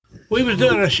We was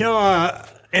doing a show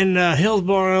in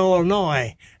Hillsborough,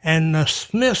 Illinois, and the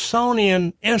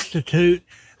Smithsonian Institute,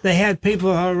 they had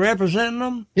people representing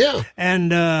them. Yeah.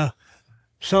 And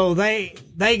so they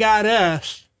got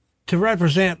us to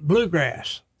represent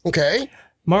bluegrass. Okay.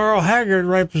 Merle Haggard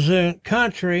represent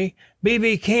country,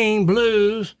 B.B. King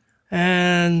blues,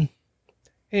 and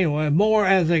anyway, more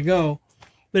as they go.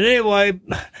 But anyway,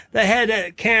 they had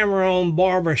that camera on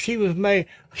Barbara. She was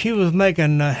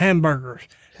making hamburgers,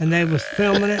 and they was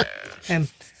filming it. And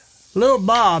little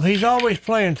Bob, he's always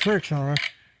playing tricks on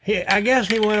her. I guess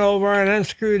he went over and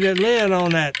unscrewed the lid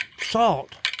on that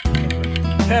salt,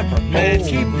 pepper. Man,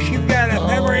 she got a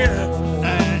pepper in it.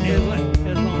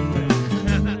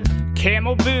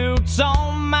 Camel boots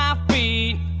on my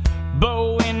feet,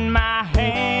 bow in my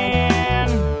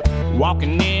hand,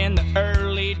 walking in the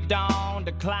early dawn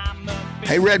to climb up.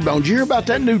 Hey, Redbone, did you hear about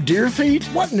that new deer feed?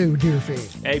 What new deer feed?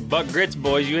 Hey, Buck Grits,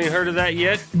 boys, you ain't heard of that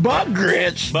yet? Buck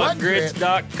Grits?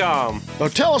 BuckGrits.com. Well,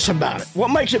 tell us about it. What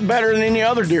makes it better than any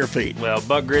other deer feed? Well,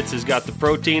 Buck Grits has got the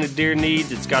protein a deer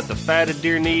needs, it's got the fat a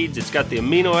deer needs, it's got the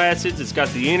amino acids, it's got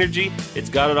the energy, it's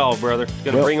got it all, brother. It's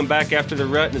going to bring them back after the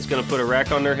rut, and it's going to put a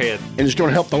rack on their head. And it's going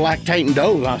to help the lactating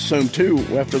does, I assume, too,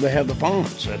 after they have the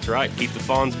fawns. That's right. Keep the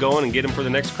fawns going and get them for the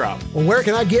next crop. Well, where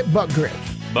can I get Buck Grits?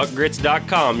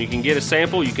 BuckGrits.com. You can get a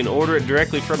sample, you can order it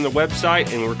directly from the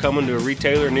website, and we're coming to a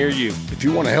retailer near you. If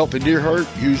you want a healthy deer herd,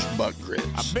 use Buck Grits.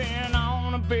 I've been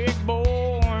on a big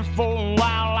boy for a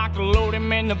while, I can load him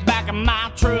in the back of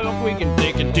my truck. We can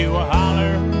take it to a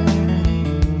holler,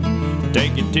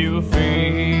 take it to a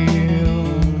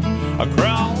field,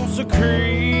 across a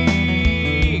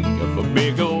creek, up a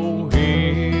big old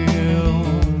hill.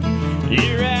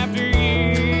 Year after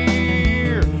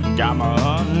year, got my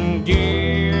hunting gear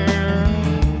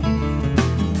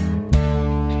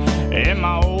and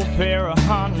my old pair of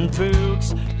hunting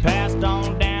boots, passed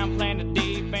on down, planted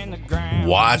deep in the ground.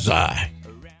 Wise Eye,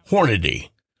 Hornady,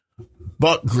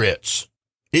 Buck Grits,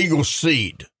 Eagle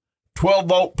Seed,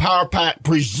 12-volt Power Pack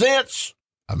presents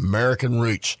American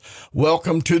Roots.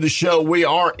 Welcome to the show. We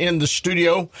are in the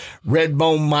studio.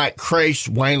 Redbone, Mike Crace,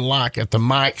 Wayne Locke at the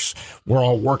mics. We're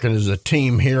all working as a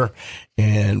team here,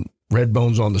 and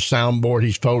Redbone's on the soundboard.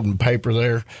 He's folding paper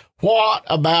there. What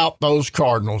about those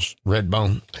Cardinals,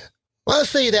 Redbone? Well,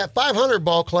 let's see, that 500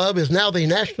 ball club is now the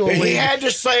National League. He had to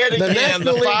say it again.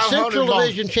 The National League Central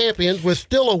Division champions with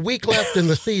still a week left in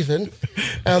the season.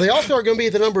 They also are going to be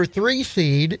the number 3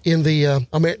 seed in the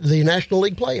National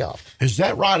League playoff. Is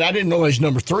that right? I didn't know he's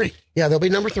number 3. Yeah, they'll be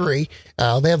number 3.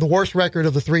 They have the worst record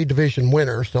of the 3 division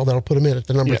winners, so that'll put them in at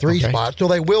the number 3 spot. So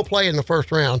they will play in the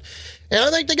first round. And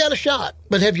I think they got a shot.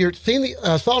 But have you seen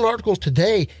saw an article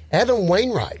today, Adam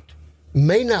Wainwright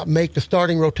may not make the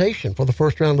starting rotation for the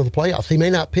first round of the playoffs. He may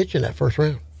not pitch in that first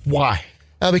round. Why?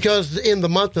 Because in the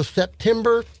month of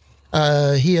September,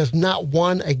 he has not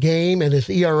won a game, and his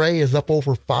ERA is up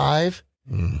over 5.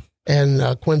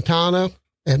 And Quintana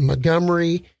and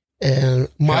Montgomery and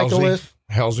Michaelis.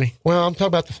 Halsey? Well, I'm talking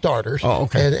about the starters. Oh,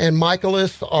 okay. And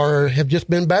Michaelis have just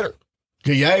been better.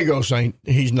 Gallegos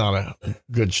he's not a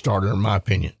good starter, in my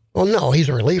opinion. Well, no, he's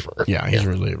a reliever. Yeah, he's a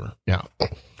reliever. Yeah.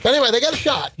 But anyway, they got a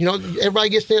shot. You know, everybody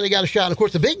gets in, they got a shot. And of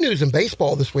course, the big news in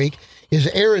baseball this week is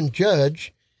Aaron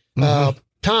Judge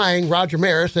tying Roger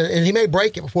Maris, and he may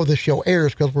break it before this show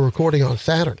airs because we're recording on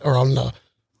Saturday or on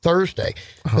Thursday.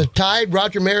 Tied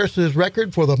Roger Maris's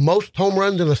record for the most home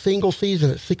runs in a single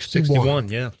season at 61. 61,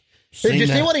 yeah. Did you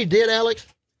see what he did, Alex?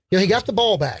 You know, he got the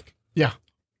ball back. Yeah.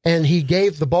 And he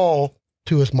gave the ball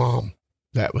to his mom.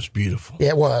 That was beautiful. Yeah,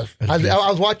 it was. I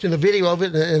was watching the video of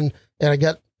it, and I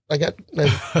got,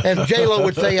 and J-Lo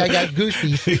would say, I got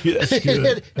goosies.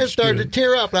 and started to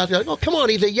tear up. And I was like, oh, come on,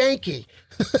 he's a Yankee.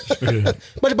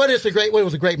 but it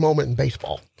was a great moment in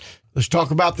baseball. Let's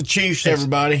talk about the Chiefs,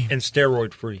 everybody. And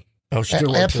steroid free. Oh,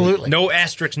 steroid absolutely. free. No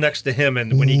asterisk next to him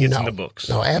when he gets in the books.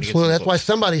 No, absolutely. That's why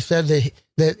somebody said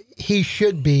that he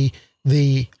should be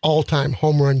the all-time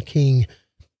home run king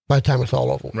by the time it's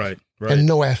all over. Right. And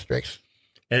no asterisks.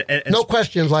 And no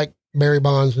questions like Barry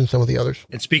Bonds and some of the others.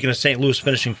 And speaking of St. Louis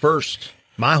finishing first,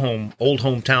 my old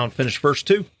hometown finished first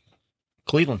too.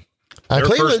 Cleveland.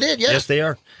 Cleveland did, yeah. Yes, they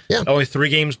are. Yeah. Only 3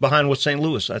 games behind with St.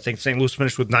 Louis. I think St. Louis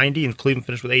finished with 90 and Cleveland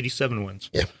finished with 87 wins.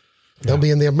 Yeah. They'll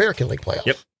be in the American League playoffs.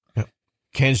 Yep.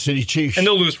 Kansas City Chiefs. And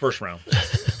they'll lose first round.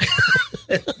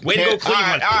 Way to go,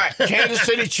 Cleveland. All right. Kansas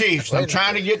City Chiefs. I'm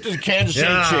trying to get to the Kansas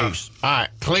City Chiefs. All right.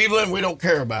 Cleveland, we don't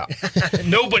care about.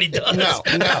 Nobody does. No.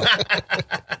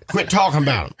 Quit talking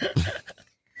about them.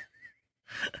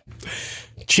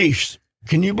 Chiefs,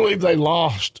 can you believe they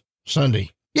lost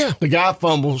Sunday? Yeah. The guy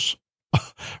fumbles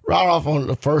right off on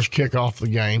the first kickoff of the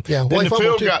game. Yeah, then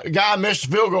well, the guy missed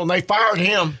the field goal, and they fired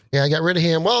him. Yeah, I got rid of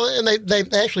him. Well, and they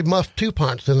actually muffed 2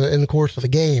 punts in the course of the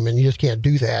game, and you just can't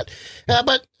do that.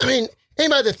 But, I mean,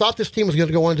 anybody that thought this team was going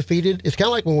to go undefeated, it's kind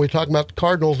of like when we were talking about the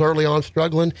Cardinals early on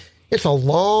struggling. It's a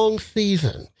long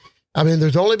season. I mean,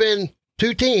 there's only been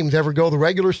 2 teams ever go the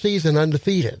regular season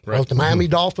undefeated. Right. Both the Miami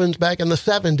Dolphins back in the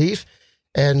 70s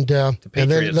and then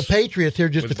the Patriots here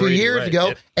just a few years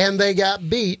ago, and they got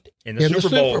beat in the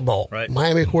Super Bowl. Right.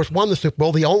 Miami, of course, won the Super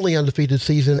Bowl, the only undefeated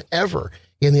season ever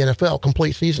in the NFL,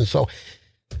 complete season. So,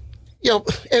 you know,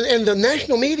 and the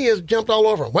national media has jumped all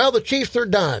over them. Well, the Chiefs are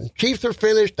done. Chiefs are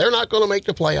finished. They're not going to make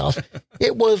the playoffs.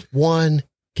 It was one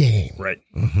game. Right.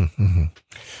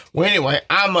 Well, anyway,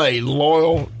 I'm a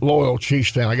loyal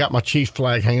Chiefs fan. I got my Chiefs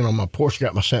flag hanging on my porch.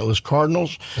 Got my St. Louis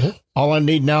Cardinals. All I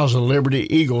need now is a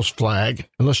Liberty Eagles flag.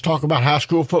 And let's talk about high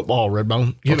school football,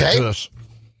 Redbone. Give it to us.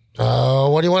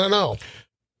 What do you want to know?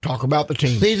 Talk about the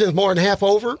team. Season's more than half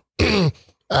over.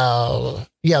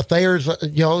 Thayer's,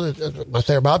 my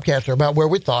Thayer Bobcats are about where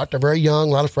we thought. They're very young,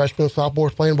 a lot of freshmen and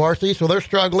sophomores playing varsity, so they're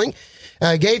struggling.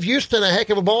 Gave Houston a heck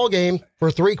of a ball game for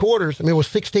 3 quarters. I mean, it was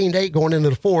 16-8 going into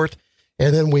the 4th,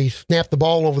 and then we snapped the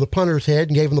ball over the punter's head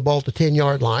and gave him the ball at the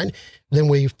 10-yard line. Then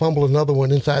we fumbled another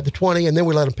one inside the 20, and then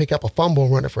we let him pick up a fumble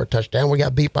and run it for a touchdown. We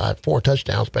got beat by 4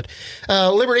 touchdowns, but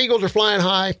Liberty Eagles are flying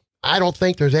high. I don't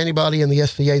think there's anybody in the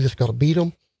SCA that's going to beat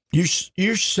them.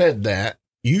 You said that.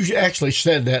 You actually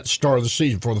said that at the start of the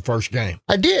season for the first game.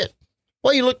 I did.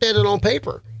 Well, you looked at it on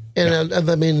paper, and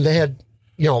I mean, they had,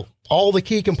 all the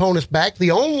key components back.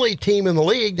 The only team in the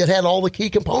league that had all the key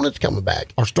components coming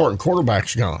back. Our starting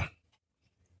quarterback's gone.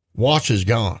 Watts is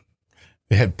gone.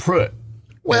 They had Pruitt.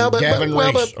 Gavin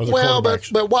Reese are the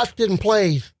quarterbacks. But Watts didn't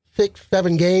play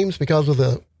 6-7 games because of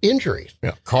the injuries.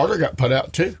 Yeah, Carter got put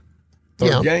out too.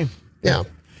 Third game. Yeah,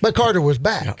 but Carter was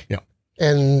back. Yeah.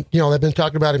 And, they've been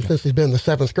talking about him since he's been in the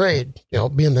 7th grade,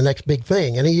 being the next big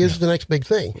thing. And he is the next big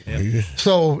thing. Yeah.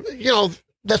 So,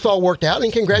 that's all worked out.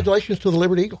 And congratulations to the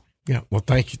Liberty Eagle. Yeah, well,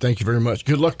 thank you. Thank you very much.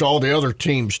 Good luck to all the other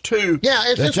teams, too.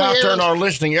 Yeah, that's out there in our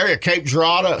listening area. Cape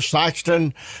Girardeau,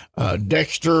 Sykeston,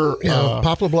 Dexter,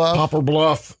 Poplar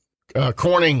Bluff,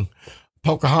 Corning,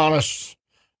 Pocahontas,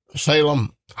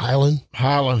 Salem, Highland,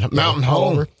 Mountain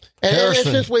Home. And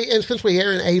since we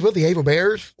air in Ava, the Ava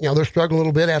Bears, they're struggling a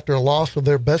little bit after a loss of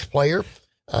their best player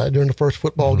during the first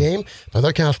football game. So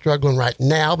they're kind of struggling right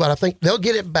now, but I think they'll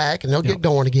get it back and they'll get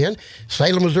going again.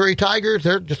 Salem, Missouri Tigers,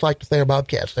 they're just like the Thayer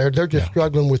Bobcats. They're just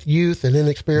struggling with youth and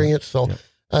inexperience. So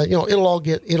it'll all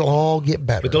get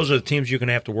better. But those are the teams you're going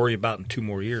to have to worry about in 2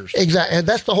 more years. Exactly, and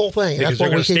that's the whole thing. Because they're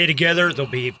going to stay together. They'll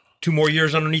be 2 more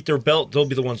years underneath their belt. They'll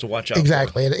be the ones to watch out.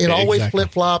 Exactly, for. It always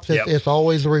flip flops. It's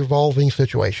always a revolving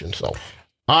situation. So,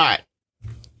 all right.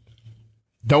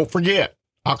 Don't forget,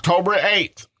 October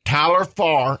 8th, Tyler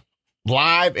Farr,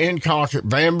 live in concert,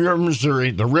 Van Buren, Missouri,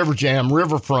 the River Jam,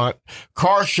 Riverfront,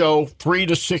 car show, 3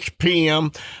 to 6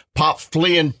 p.m. Pop's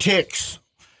Flea and Ticks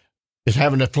is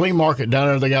having a flea market down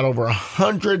there. They got over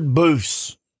 100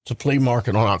 booths. It's a flea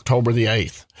market on October the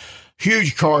 8th.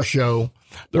 Huge car show.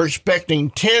 They're expecting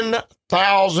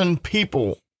 10,000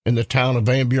 people in the town of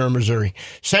Van Buren, Missouri.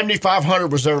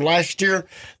 7,500 was there last year.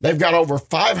 They've got over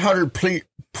 500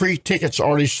 pre-tickets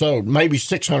already sold, maybe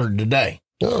 600 today.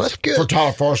 Oh, that's good. For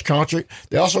Tyler Farr's concert.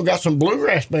 They also got some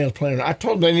bluegrass bands playing. I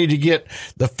told them they need to get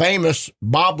the famous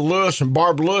Bob Lewis and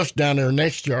Barb Lewis down there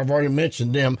next year. I've already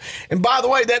mentioned them. And by the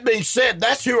way, that being said,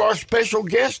 that's who our special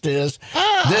guest is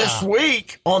this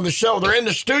week on the show. They're in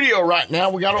the studio right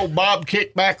now. We got old Bob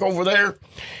kicked back over there,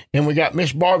 and we got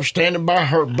Miss Barb standing by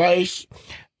her bass.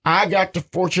 I got to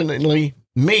fortunately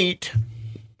meet,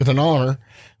 with an honor,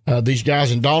 these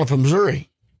guys in Donovan, Missouri.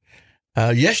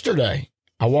 Yesterday,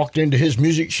 I walked into his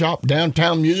music shop,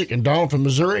 Downtown Music in Donovan,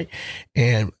 Missouri,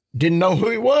 and didn't know who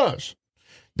he was.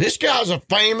 This guy's a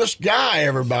famous guy,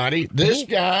 everybody. This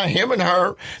guy, him and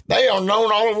her, they are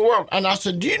known all over the world. And I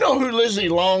said, do you know who Lizzie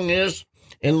Long is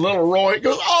in Little Roy? He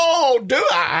goes, oh, do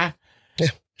I? Yeah.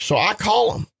 So I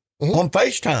call him on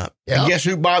FaceTime. Yeah. And guess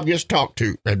who Bob gets to talk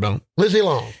to, Redbone? Lizzie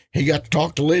Long. He got to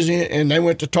talk to Lizzie, and they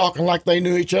went to talking like they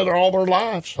knew each other all their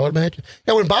lives. I would imagine.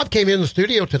 Now, when Bob came in the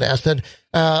studio today, I said,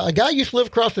 a guy used to live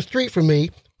across the street from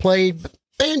me, played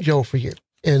banjo for you.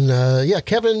 And,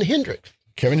 Kevin Hendricks.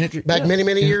 Back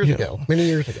many years ago. Many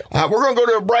years ago. We're going to go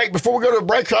to a break. Before we go to a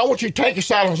break, I want you to take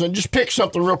us out and just pick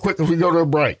something real quick as we go to a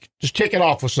break. Just kick it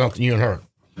off with something, you and her.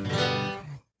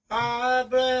 I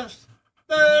bless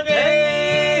the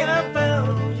day I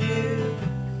found you.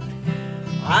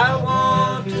 I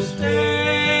want to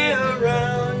stay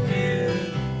around you,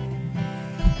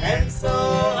 and so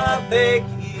I beg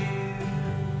you,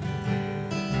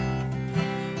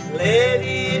 let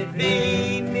it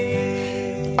be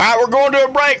me. All right, we're going to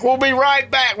a break. We'll be right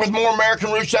back with more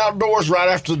American Roots Outdoors right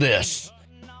after this.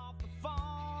 Off the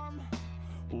farm,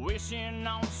 wishing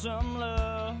on some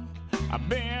luck. I've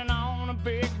been on a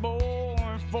big bore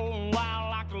for a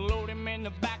while. I could load him in the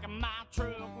back of my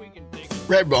truck. We can dig.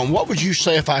 Redbone, what would you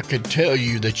say if I could tell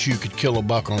you that you could kill a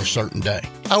buck on a certain day?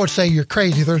 I would say you're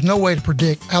crazy. There's no way to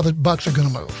predict how the bucks are going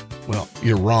to move. Well,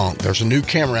 you're wrong. There's a new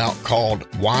camera out called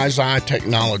Wise Eye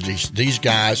Technologies. These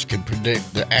guys can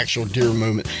predict the actual deer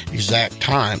movement, exact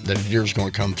time that a deer is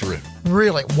going to come through.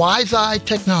 Really, Wise Eye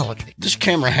Technology. This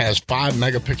camera has 5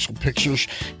 megapixel pictures,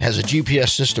 has a GPS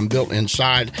system built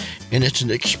inside, and it's an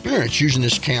experience using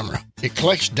this camera. It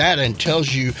collects data and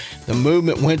tells you the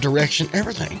movement, wind direction,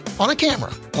 everything. On a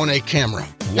camera. On a camera.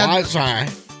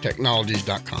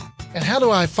 WiseEyeTechnologies.com. And how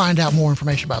do I find out more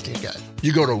information about these guys?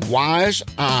 You go to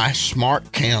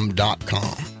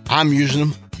WiseEyeSmartCam.com. I'm using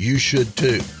them. You should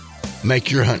too.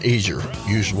 Make your hunt easier.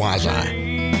 Use Wise Eye.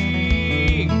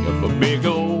 Up a big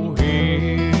old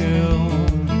hill,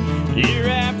 year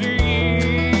after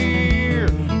year,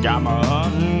 got my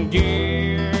hunting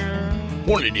gear.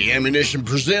 Hornady Ammunition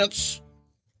presents.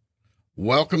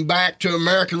 Welcome back to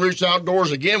American Roots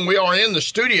Outdoors. Again, we are in the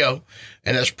studio,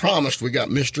 and as promised, we got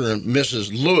Mr. and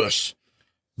Mrs. Lewis,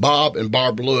 Bob and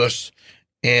Barb Lewis,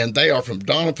 and they are from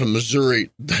Donovan,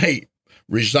 Missouri. They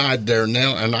reside there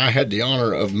now, and I had the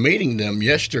honor of meeting them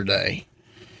yesterday.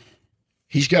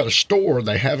 He's got a store.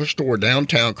 They have a store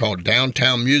downtown called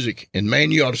Downtown Music, and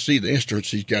man, you ought to see the instruments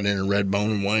he's got in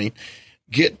Redbone and Wayne.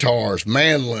 Guitars,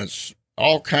 mandolins,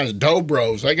 all kinds of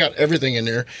dobros. They got everything in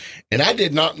there. And I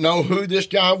did not know who this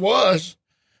guy was.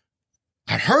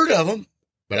 I'd heard of him,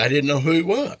 but I didn't know who he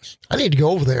was. I need to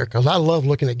go over there because I love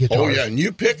looking at guitars. Oh, yeah. And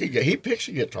he picks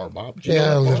a guitar, Bob. Did you Yeah,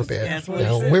 know a that? little bit. That's what You he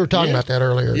know, said. we were talking Yeah. about that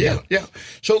earlier. Yeah.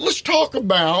 So let's talk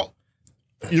about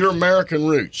your American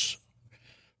roots.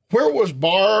 Where was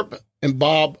Barb and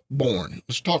Bob born?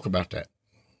 Let's talk about that.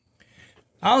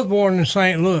 I was born in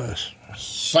St. Louis.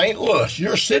 St. Louis.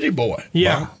 You're a city boy.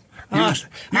 Yeah. Bob.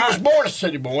 You was born a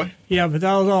city boy. Yeah, but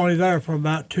I was only there for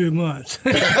about 2 months.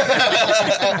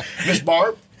 Miss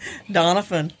Barb?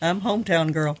 Donovan. I'm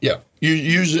hometown girl. Yeah. You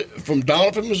use it from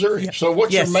Donovan, Missouri. Yeah. So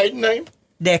what's Yes. your maiden name?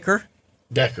 Decker.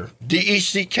 Decker.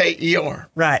 Decker.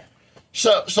 Right.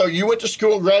 So you went to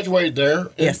school and graduated there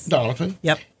Yes. in Donovan.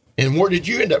 Yep. And where did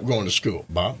you end up going to school,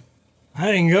 Bob? I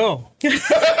didn't go.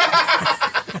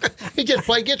 He just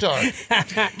played guitar.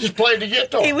 Just played the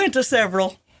guitar. He went to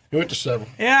several. You went to several.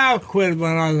 Yeah, I quit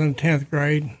when I was in 10th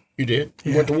grade. You did?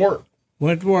 You went to work.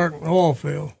 Went to work in the oil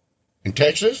field. In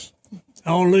Texas?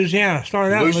 Oh, Louisiana.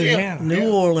 Started out in Louisiana.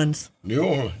 New Orleans. New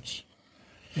Orleans.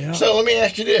 Yeah. So let me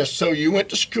ask you this. So you went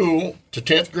to school to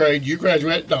 10th grade. You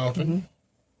graduated Donovan. Mm-hmm.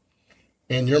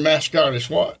 And your mascot is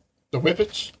what? The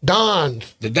Whippets?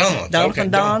 Dons. The Dons. Donovan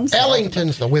Dons.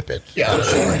 Ellington's the Whippets. Yeah, I'm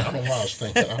sorry. I don't know what I was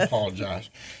thinking. I apologize.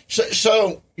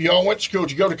 So you all went to school.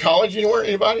 Did you go to college anywhere?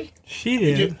 Anybody? She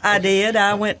did. I did.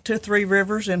 I went to Three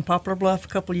Rivers in Poplar Bluff a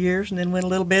couple of years and then went a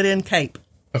little bit in Cape.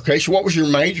 Okay, so what was your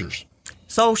majors?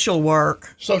 Social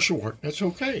work. Social work. That's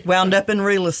okay. Wound up in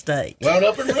real estate. Wound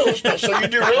up in real estate. So you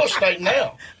do real estate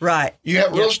now. Right. You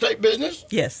have real estate business?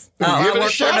 Yes. Well, give it a work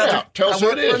for shout another, out. Tell us I who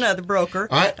work it is. for another broker.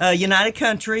 All right. United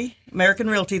Country, American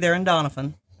Realty there in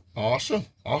Donovan. Awesome.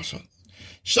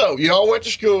 So you all went to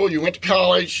school. You went to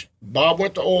college. Bob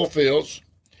went to oil fields.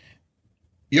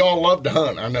 You all love to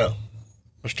hunt, I know.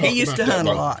 Let's talk He used about to that, hunt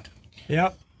a Bob. lot.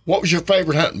 Yep. What was your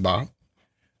favorite hunting, Bob?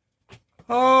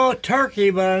 Oh, turkey,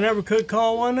 but I never could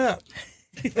call one up.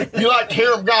 You like to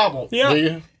hear them gobble, Yeah. do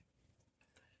you?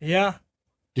 Yeah.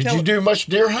 Did you do much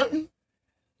deer hunting?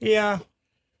 Yeah.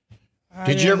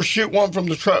 Did you ever shoot one from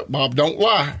the truck, Bob? Don't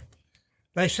lie.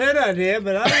 They said I did,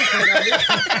 but I didn't think I did.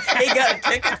 He got a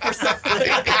ticket for something.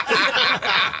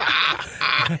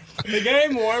 The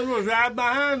game warden was right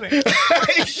behind me. He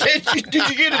said, did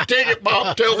you get a ticket,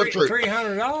 Bob? Tell the truth.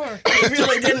 $300. He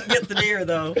really didn't get the deer,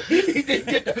 though.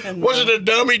 Was it a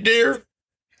dummy deer?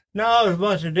 No, there's a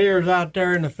bunch of deers out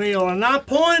there in the field, and I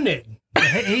pointed.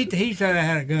 He said I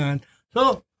had a gun.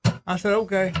 So I said,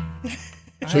 okay.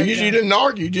 So you didn't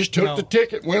argue. You just took No. the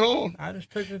ticket, went on. I just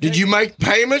took the Did you make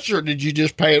payments or did you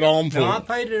just pay it all in full? No, I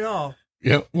paid it off.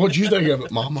 Yeah. What'd you think of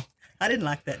it, Mama? I didn't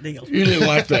like that deal. You didn't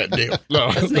like that deal.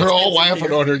 No, That's an they're all expensive laughing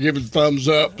deal. on her, giving thumbs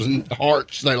up and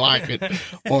hearts. They like it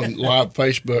on live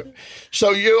Facebook.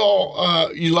 So you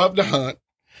all, you love to hunt.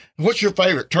 What's your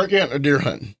favorite, turkey hunting or deer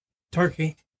hunting?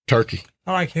 Turkey. Turkey.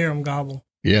 I like to hear them gobble.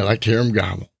 Yeah, I like to hear them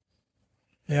gobble.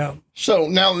 Yeah. So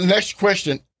now the next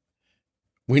question.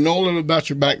 We know a little about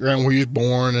your background, where you was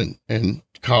born and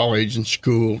college and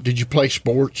school. Did you play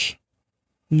sports?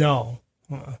 No.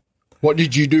 What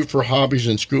did you do for hobbies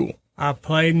in school? I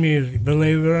played music,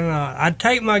 believe it or not. I'd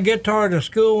take my guitar to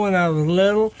school when I was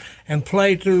little and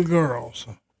play to the girls.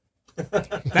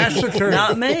 That's the truth.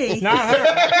 Not me. Not her.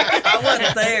 I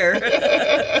wasn't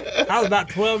there. I was about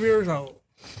 12 years old.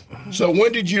 So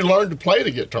when did you learn to play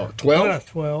the guitar? 12? I was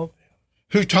 12.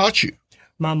 Who taught you?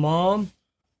 My mom.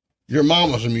 Your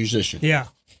mom was a musician. Yeah.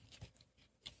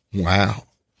 Wow.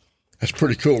 That's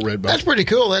pretty cool, Redbone. That's pretty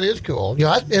cool. That is cool. You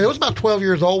know, and it was about 12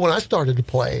 years old when I started to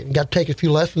play and got to take a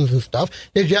few lessons and stuff.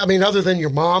 Did you? I mean, other than your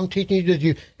mom teaching you, did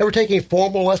you ever take any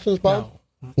formal lessons, Bob?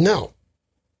 No.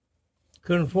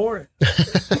 Couldn't afford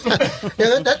it.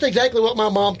 Yeah, that's exactly what my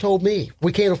mom told me.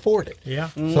 We can't afford it. Yeah.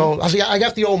 So I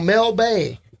got the old Mel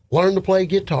Bay Learn to Play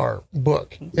Guitar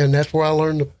book, and that's where I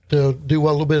learned to do a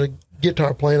little bit of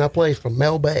guitar playing. I play from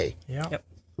Mel Bay. Yeah. Yep.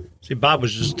 See, Bob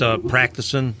was just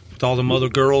practicing with all them other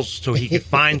girls so he could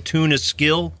fine tune his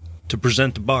skill to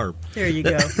present to Barb. There you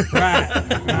go.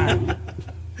 Right.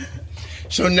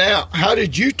 So now, how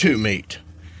did you two meet?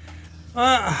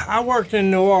 I worked in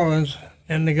New Orleans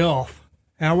in the Gulf.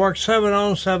 And I worked 7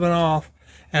 on, 7 off.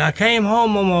 And I came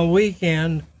home on my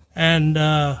weekend, and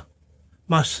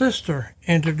my sister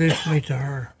introduced me to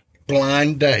her.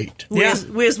 Blind date. We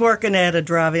was working at a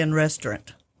drive-in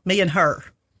restaurant, me and her.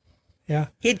 Yeah.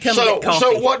 He'd come get coffee.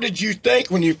 So what did you think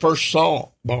when you first saw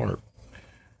Barb?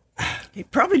 You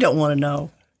probably don't want to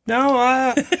know. No,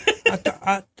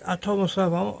 I told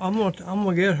myself I'm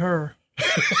gonna get her.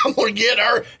 I'm going to get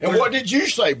her. And what did you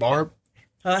say, Barb?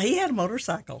 He had a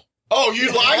motorcycle. Oh, you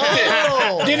liked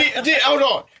Oh. it. Hold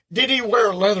on. Did he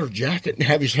wear a leather jacket and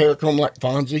have his hair combed like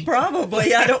Fonzie?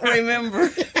 Probably. I don't remember.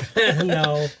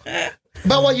 No.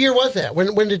 About what year was that?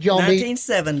 When did y'all meet?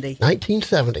 1970.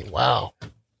 1970. Wow.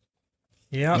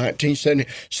 Yeah. 1970.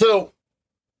 So,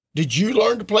 did you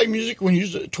learn to play music when you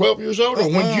was 12 years old, or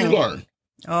when did you learn?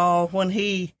 Oh, when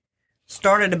he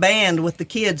started a band with the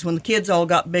kids, when the kids all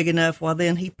got big enough, well,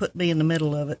 then he put me in the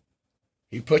middle of it.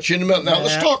 He put you in the middle. Now,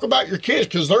 let's talk about your kids,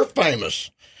 because they're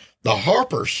famous. The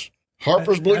Harper's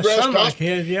Bluegrass Some of my Gospel.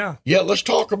 kids, yeah. Yeah, let's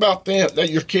talk about them.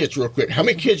 Your kids real quick. How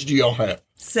many kids do y'all have?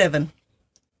 7.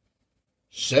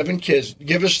 7 kids.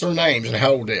 Give us their names and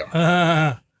how old they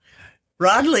are.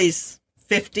 Rodley's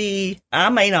 50. I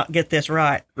may not get this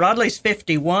right. Rodley's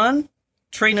 51.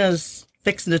 Trina's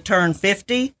fixing to turn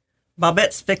 50.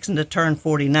 Bobette's fixing to turn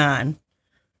 49.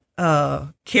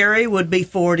 Carrie would be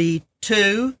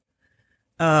 42.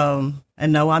 And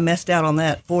no, I messed out on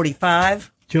that.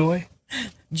 45. Joy.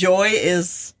 Joy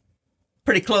is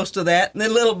pretty close to that. And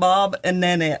then little Bob and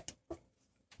Nanette.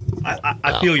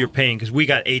 I feel your pain because we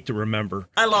got 8 to remember.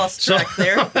 I lost track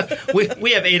there.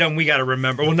 we have 8 of them we got to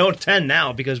remember. Well, no, 10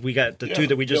 now because we got the 2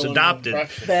 that we just adopted.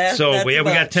 That's We got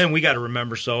bunch. 10 we got to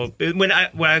remember. So when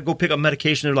I go pick up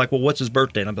medication, they're like, "Well, what's his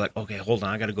birthday?" And I'm like, "Okay, hold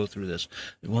on, I got to go through this.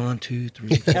 1, 2,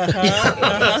 3." 4.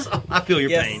 I feel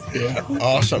your Yes. pain. Yeah,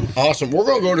 awesome. We're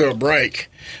going to go to a break.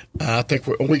 I think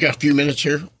we got a few minutes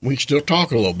here. We can still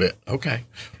talk a little bit. Okay.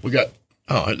 We got,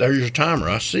 there's your timer.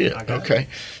 I see it. Okay.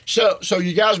 So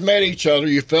you guys met each other.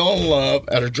 You fell in love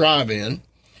at a drive-in.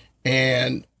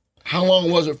 And how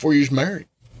long was it before you was married?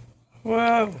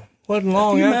 Well, wasn't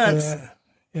long few after months. that.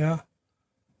 Yeah.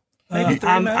 Maybe 3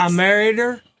 I months. married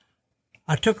her.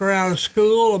 I took her out of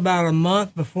school about a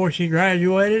month before she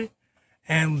graduated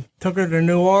and took her to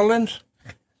New Orleans.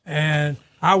 And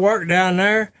I worked down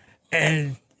there,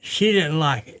 and she didn't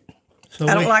like it. So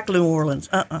I don't like New Orleans.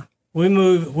 we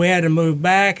moved. We had to move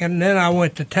back, and then I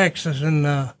went to Texas in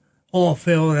the oil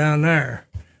field down there.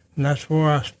 And that's where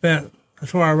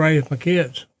I raised my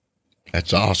kids.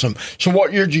 That's awesome. So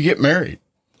what year did you get married?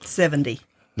 70.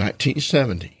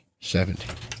 1970. 70.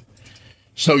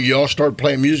 So you all started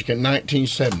playing music in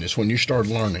 1970. That's when you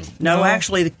started learning. No,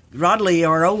 actually, Rodley,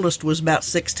 our oldest, was about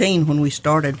 16 when we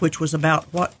started, which was about,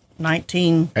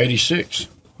 86.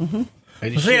 Mm-hmm.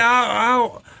 86. See,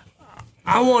 I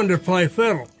wanted to play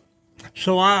fiddle,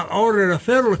 so I ordered a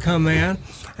fiddle to come in,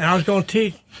 and I was going to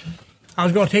teach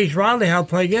Rodley how to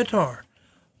play guitar.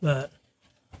 But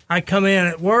I'd come in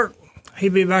at work,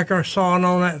 he'd be back there sawing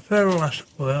on that fiddle. I said,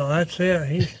 "Well, that's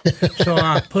it." So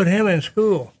I put him in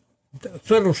school,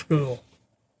 fiddle school.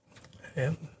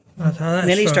 And that's how that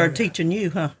Then he started started. teaching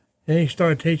you, huh? Then he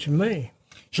started teaching me.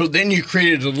 So then you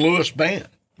created the Lewis Band.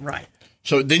 Right.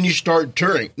 So then you started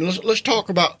touring. Let's talk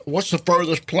about what's the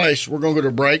furthest place. We're going to go to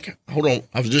a break. Hold on.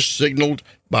 I was just signaled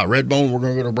by Redbone we're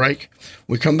going to go to a break.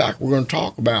 When we come back, we're going to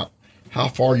talk about how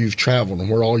far you've traveled and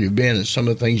where all you've been and some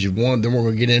of the things you've won. Then we're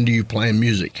going to get into you playing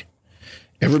music.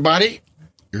 Everybody,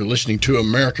 you're listening to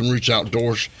American Roots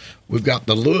Outdoors. We've got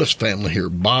the Lewis family here,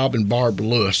 Bob and Barb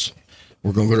Lewis.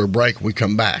 We're going to go to a break. When we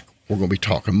come back, we're going to be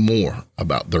talking more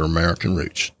about their American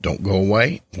roots. Don't go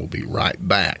away. We'll be right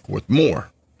back with more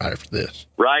right after this.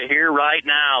 Right here, right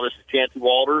now, this is Chancey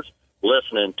Walters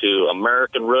listening to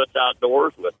American Roots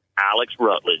Outdoors with Alex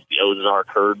Rutledge, the Ozark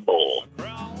Herd Bull.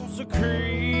 Across the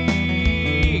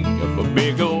creek, up a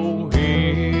big old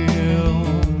hill,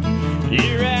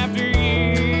 year after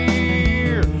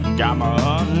year, got my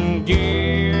hunting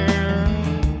gear.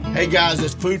 Hey guys,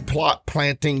 it's food plot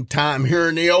planting time here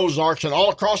in the Ozarks and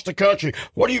all across the country.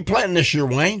 What are you planting this year,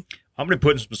 Wayne? I'm going to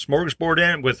put some smorgasbord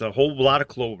in it with a whole lot of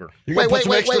clover. You're going to put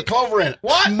some extra clover in it.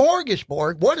 What?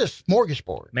 Smorgasbord? What is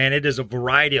smorgasbord? Man, it is a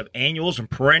variety of annuals and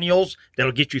perennials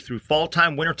that'll get you through fall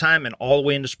time, winter time, and all the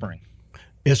way into spring.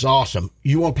 It's awesome.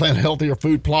 You want to plant healthier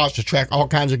food plots to track all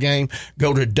kinds of game?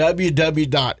 Go to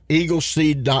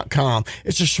www.eagleseed.com.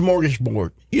 It's a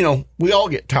smorgasbord. You know, we all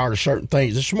get tired of certain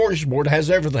things. The smorgasbord has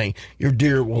everything. Your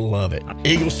deer will love it.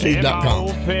 Eagleseed.com. An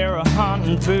old pair of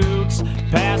hunting boots,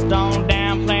 passed on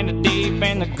down, planted deep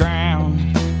in the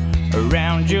ground,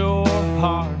 around your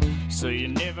heart, so you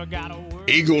never gotta worry.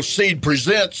 Eagle Seed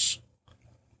presents.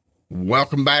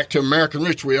 Welcome back to American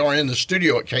Roots. We are in the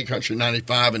studio at K Country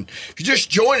 95, and if you're just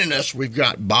joining us, we've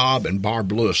got Bob and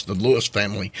Barb Lewis, the Lewis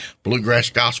family, Bluegrass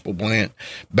Gospel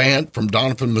band from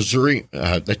Donovan, Missouri.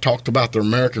 They talked about their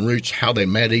American roots, how they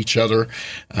met each other,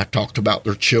 talked about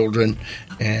their children,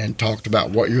 and talked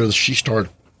about what year she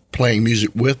started playing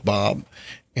music with Bob,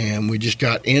 and we just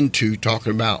got into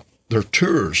talking about their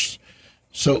tours.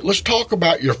 So let's talk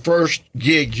about your first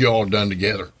gig you all done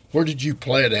together. Where did you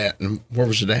play it at, and where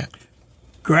was it at?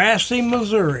 Grassy,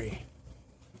 Missouri.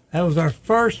 That was our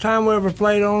first time we ever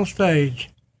played on stage.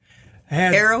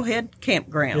 Arrowhead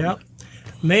Campground. Yep.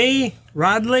 Me,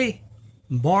 Rodley,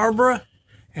 Barbara,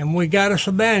 and we got us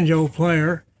a banjo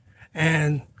player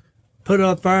and put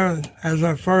up there as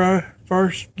our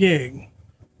first gig.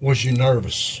 Was you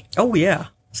nervous? Oh, yeah.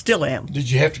 Still am.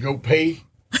 Did you have to go pee?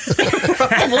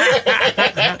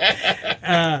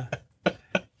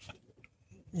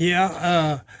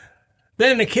 Yeah.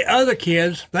 Then the other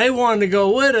kids, they wanted to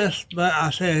go with us, but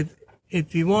I said,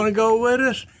 if you want to go with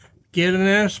us, get an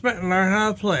instrument and learn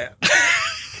how to play it.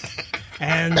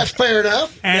 And that's fair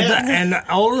enough. And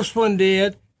the oldest one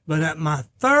did, but my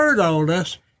third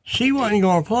oldest, she wasn't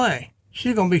going to play.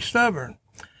 She's going to be stubborn.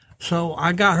 So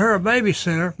I got her a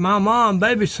babysitter. My mom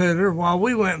babysitted her while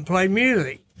we went and played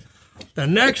music. The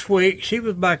next week, she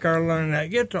was back there learning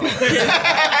that guitar.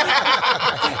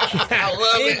 I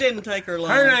love it. It didn't take her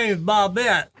long. Her name is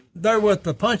Bobette. They're with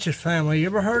the Punches family. You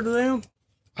ever heard of them?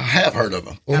 I have heard of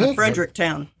them. Out of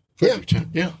Fredericktown. Yeah.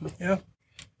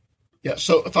 Yeah.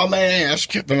 So if I may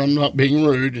ask, but I'm not being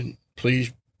rude, and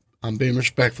please, I'm being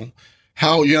respectful.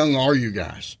 How young are you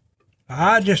guys?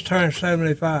 I just turned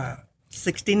 75.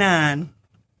 69.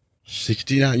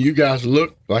 69. You guys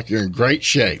look like you're in great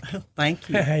shape. Thank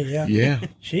you. Yeah.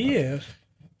 She is.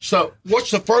 So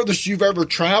what's the furthest you've ever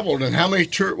traveled, and how many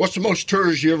what's the most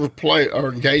tours you ever played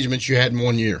or engagements you had in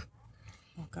 1 year?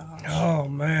 Oh, gosh. Oh,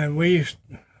 man. The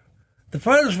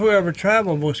furthest we ever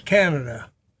traveled was Canada.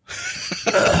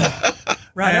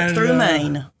 Right up through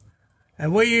Maine.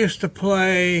 And we used to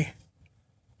play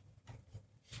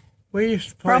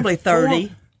probably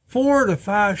 30. 4 to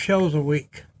 5 shows a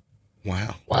week.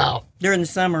 Wow. During the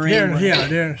summer, anyway.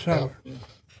 During the summer.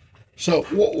 So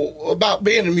about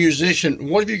being a musician,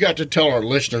 what have you got to tell our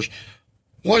listeners?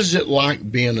 What is it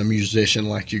like being a musician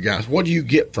like you guys? What do you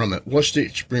get from it? What's the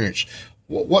experience?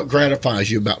 What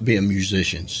gratifies you about being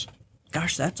musicians?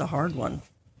 Gosh, that's a hard one.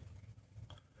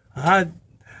 I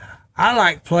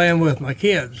like playing with my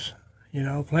kids,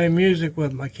 playing music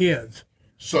with my kids.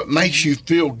 So it makes you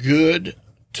feel good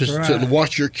to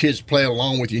watch your kids play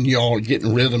along with you, and you all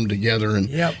getting rhythm together, and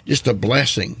just a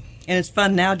blessing. And it's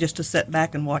fun now just to sit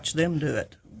back and watch them do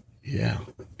it. Yeah,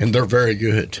 and they're very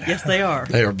good. Yes, they are.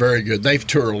 They are very good. They've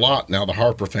toured a lot now, the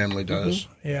Harper family does.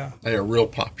 Mm-hmm. Yeah. They are real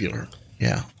popular.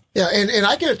 Yeah. Yeah, and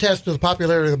I can attest to the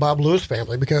popularity of the Bob Lewis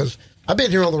family because I've been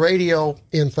here on the radio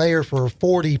in Thayer for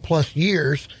 40-plus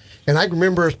years, and I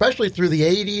remember, especially through the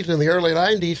 80s and the early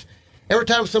 90s, every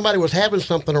time somebody was having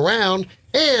something around,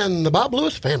 and the Bob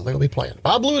Lewis family will be playing.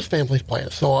 Bob Lewis family's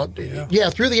playing. So, through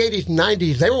the 80s and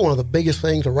 90s, they were one of the biggest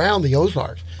things around the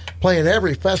Ozarks, playing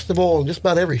every festival and just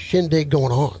about every shindig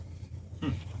going on.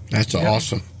 That's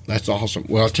awesome. That's awesome.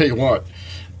 Well, I'll tell you what,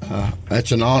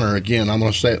 that's an honor. Again, I'm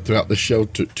going to say it throughout the show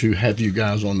to have you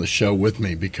guys on the show with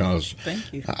me because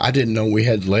Thank you. I didn't know we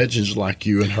had legends like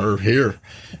you and her here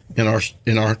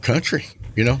in our country.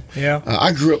 You know? Yeah.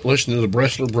 I grew up listening to the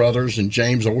Bressler brothers and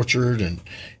James Orchard and,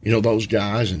 those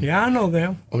guys. And Yeah, I know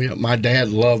them. oh, yeah. My dad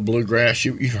loved Bluegrass.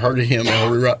 You've heard of him,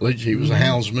 Ellery Rutledge. He was a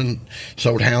houndsman,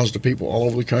 sold hounds to people all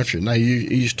over the country. And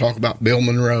he used to talk about Bill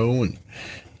Monroe. And,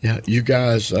 yeah, you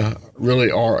guys really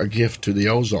are a gift to the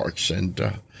Ozarks. And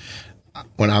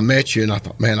when I met you, and I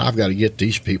thought, man, I've got to get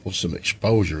these people some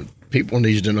exposure. People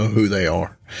need to know who they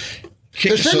are.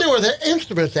 They're sitting there with the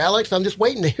instruments, Alex. I'm just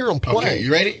waiting to hear them play. Okay,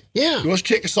 you ready? Yeah. Let's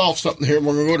kick us off something here.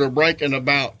 We're going to go to a break in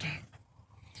about...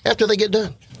 After they get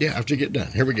done. Yeah, after you get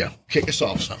done. Here we go. Kick us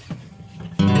off something.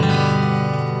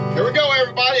 Here we go,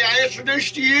 everybody. I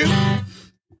introduce to you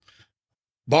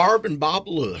Barb and Bob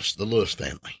Lewis, the Lewis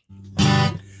family.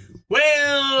 Well,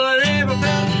 I never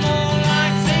felt more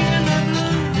like singing the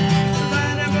blues. I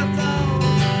never thought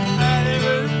I'd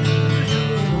ever lose you.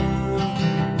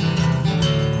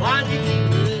 Why'd you keep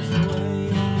me this way?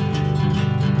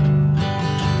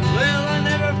 Well, I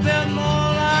never felt more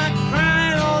like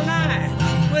crying all night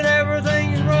when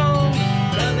everything's wrong.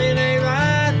 Nothing ain't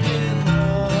right with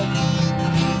us.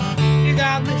 You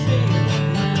got me singing.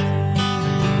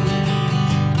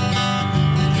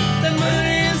 The moon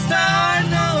and stars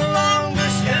no longer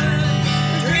shine.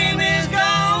 The dream is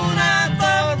gone, I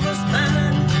thought was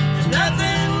mine. There's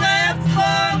nothing left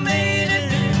for me to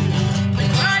do but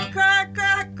cry, cry,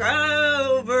 cry, cry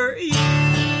over you.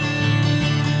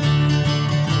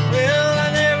 Well,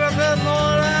 I never felt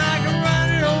more like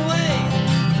running away.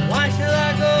 Why should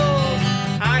I go?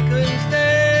 I couldn't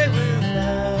stay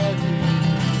without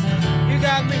you. You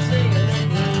got me singing the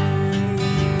blues.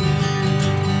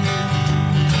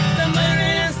 The moon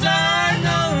and stars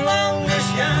no longer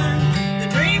shine. The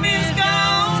dream is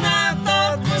gone, I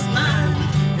thought was mine.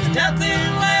 There's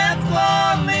nothing left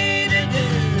for me to do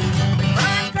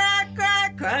but cry, cry, cry,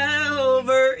 cry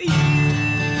over you.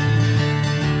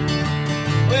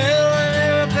 Well, I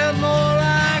never felt more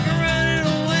like running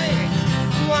away.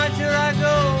 Why should I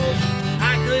go?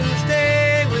 I couldn't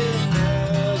stay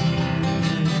without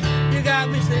you. You got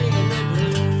me singing the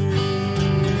blues.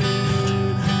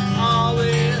 All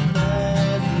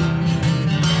without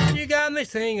you. You got me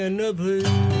singing the blues.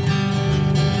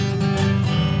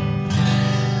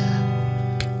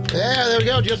 Yeah, there we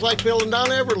go. Just like Phil and Don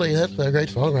Everly. That's a great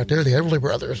song right there, the Everly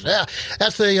Brothers. Yeah,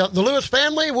 that's the Lewis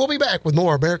family. We'll be back with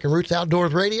more American Roots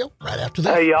Outdoors Radio right after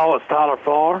this. Hey, y'all, it's Tyler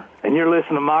Farr, and you're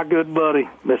listening to my good buddy,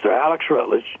 Mr. Alex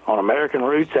Rutledge, on American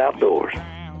Roots Outdoors.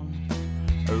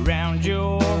 Around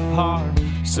your heart,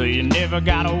 so you never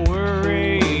gotta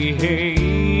worry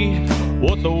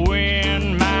what the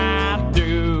wind might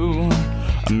do.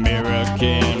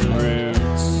 American Roots.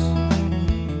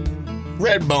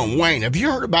 Redbone, Wayne, have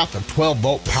you heard about the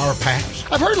 12-volt power packs?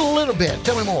 I've heard a little bit.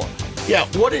 Tell me more. Yeah,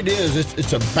 what it is,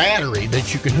 it's a battery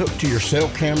that you can hook to your cell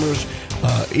cameras,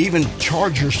 even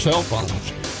charge your cell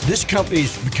phones. This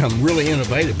company's become really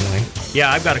innovative, Wayne.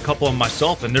 Yeah, I've got a couple of them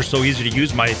myself, and they're so easy to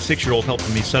use. My 6-year-old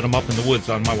helping me set them up in the woods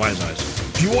on my Wise Eyes.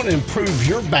 If you want to improve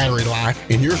your battery life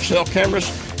in your cell cameras,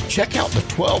 check out the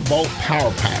 12-volt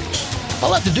power packs.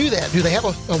 I'll have to do that. Do they have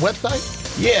a website?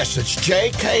 Yes, it's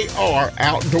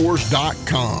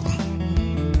jkroutdoors.com.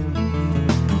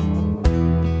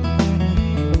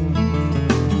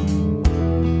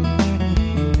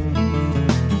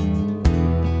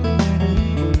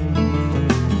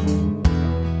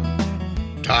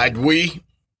 Tide We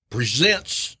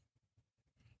presents.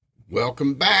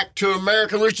 Welcome back to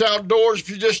American Roots Outdoors. If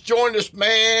you just joined us,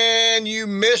 man, you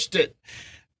missed it.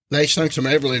 They sung some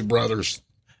Everly Brothers.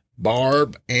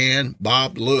 Barb and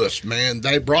Bob Lewis, man,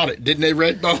 they brought it, didn't they,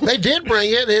 Redbone? They did bring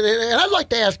it, and I'd like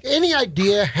to ask, any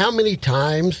idea how many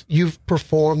times you've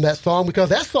performed that song? Because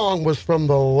that song was from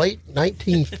the late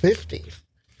 1950s.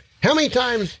 How many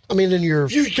times, I mean, in your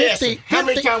 50, how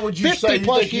many times would you 50 say you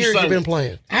plus think you years sang you've been it?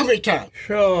 playing? How many times?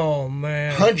 Oh,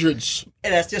 man. Hundreds.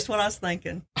 And that's just what I was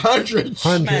thinking. Hundreds.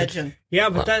 Imagine. Yeah,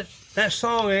 but that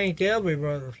song ain't the Everly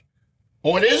Brothers.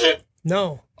 Oh, it isn't?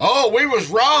 No. Oh, we was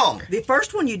wrong. The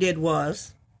first one you did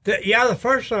was? The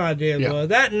first one I did was.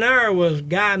 That and there was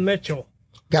Guy Mitchell.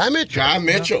 Guy Mitchell. Guy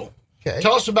Mitchell. Okay.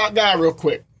 Tell us about Guy real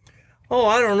quick. Oh,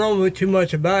 I don't know too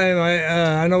much about him.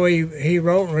 I know he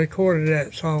wrote and recorded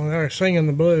that song there, Singing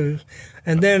the Blues.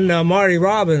 And then Marty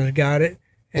Robbins got it,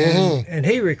 and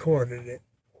he recorded it.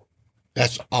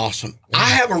 That's awesome. I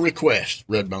have a request,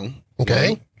 Redbone.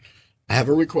 Okay. I have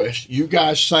a request. You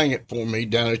guys sang it for me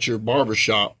down at your barber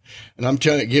shop, and I'm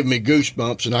telling you, it gave me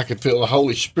goosebumps, and I could feel the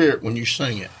Holy Spirit when you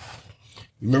sang it.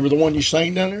 Remember the one you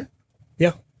sang down there?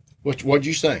 Yeah. What'd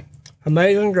you sing?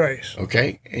 Amazing Grace.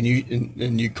 Okay, and you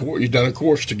done a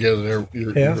course together there.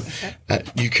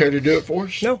 You care to do it for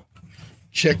us? No.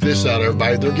 Check this out,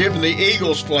 everybody. They're giving the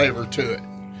Eagles flavor to it.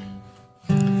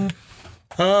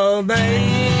 Amazing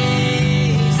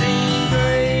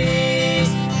grace,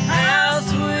 how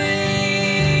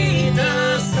sweet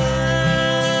the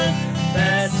sound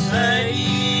that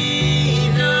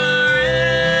saved a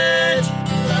wretch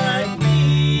like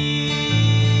me.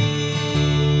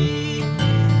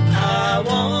 I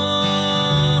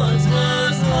once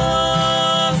was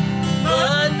lost,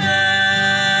 but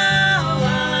now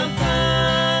I'm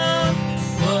found.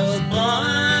 Was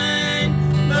blind,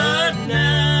 but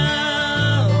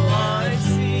now I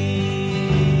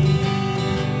see.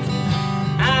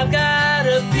 I've got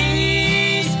a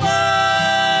peaceful,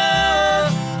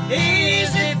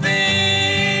 easy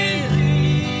feeling.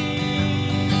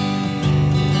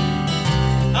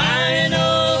 I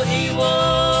know He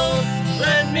won't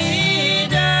let me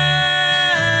down.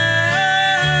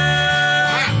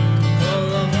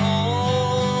 'Cause I'm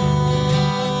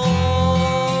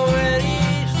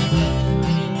already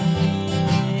standing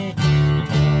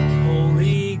on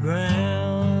holy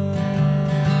ground.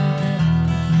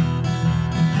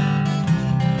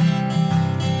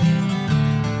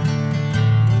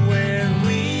 When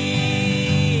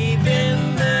we've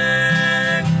been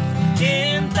back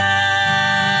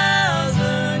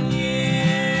 10,000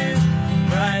 years,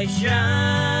 bright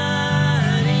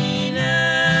shining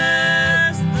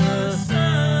as the sun,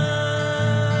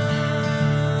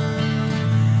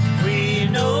 we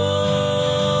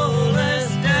know less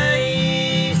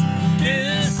days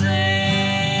to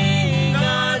sing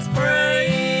God's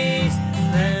praise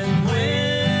than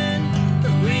when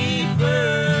we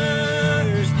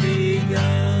first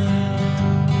begun.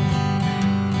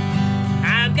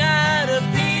 I've got a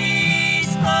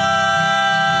peaceful,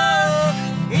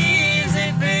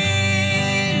 easy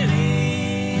feeling.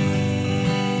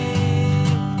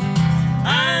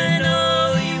 I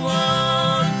know He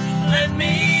won't let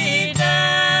me down.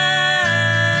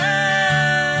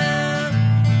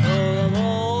 'Cause I'm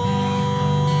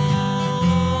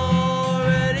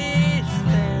already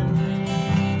standing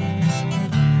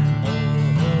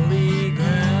on holy ground.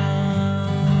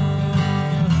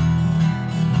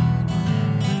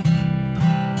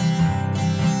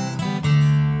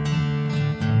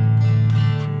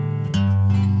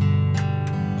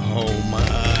 Oh,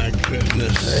 my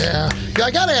goodness. Yeah,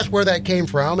 I got to ask where that came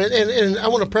from, and I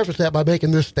want to preface that by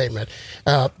making this statement: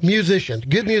 musicians,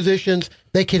 good musicians,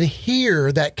 they can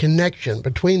hear that connection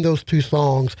between those two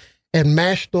songs and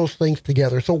mash those things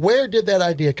together. So, where did that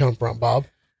idea come from, Bob?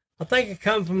 I think it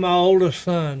come from my oldest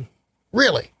son,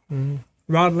 Really?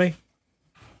 Rodley.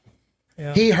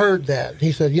 Yeah. He heard that.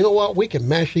 He said, "You know what? We can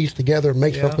mash these together and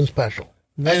make Yeah. something special."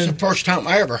 That's the first time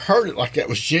I ever heard it like that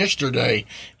was yesterday.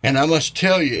 And I must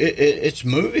tell you, it's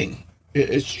moving.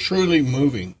 It's truly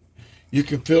moving. You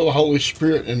can feel the Holy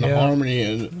Spirit and the Yeah. harmony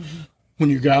and when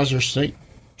you guys are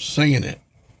singing it.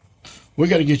 We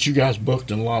got to get you guys booked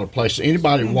in a lot of places.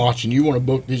 Anybody watching, you want to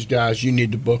book these guys, you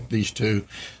need to book these two.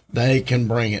 They can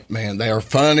bring it, man. They are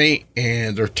funny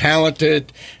and they're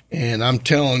talented. And I'm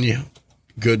telling you,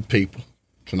 good people.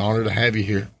 It's an honor to have you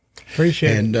here.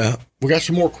 Appreciate it. And we got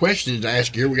some more questions to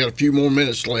ask here. We got a few more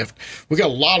minutes left. We got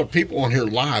a lot of people on here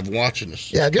live watching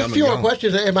us. Yeah, just a Come few and more go.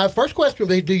 questions. And my first question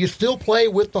would be, do you still play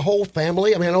with the whole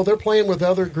family? I mean, I know they're playing with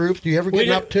other groups. Do you ever get We an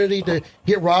do- opportunity to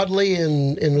get Rodley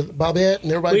and Bobette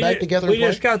and everybody back together We and play?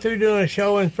 just got through doing a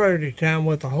show in Fredericktown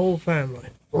with the whole family.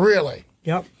 Really?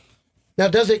 Yep. Now,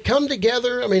 does it come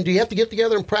together? I mean, do you have to get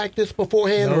together and practice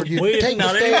beforehand, or do you we- take the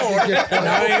not stage anymore. and just play?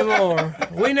 Not anymore.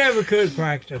 We never could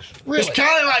practice. Really? It's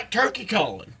kind of like turkey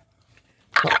calling.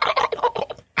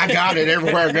 I got it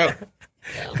everywhere I go.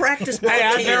 Practice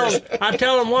Hey, volunteers. I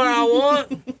tell them what I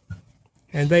want,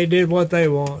 and they did what they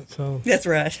want. So, That's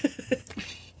right.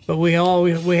 but we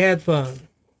had fun.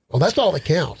 Well, that's all that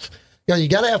counts. You know, you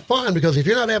got to have fun, because if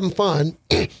you're not having fun,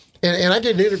 and I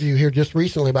did an interview here just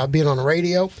recently about being on the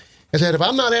radio. I said, if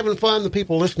I'm not having fun, the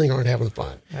people listening aren't having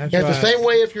fun. That's It's right. the same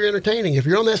way if you're entertaining. If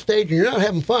you're on that stage and you're not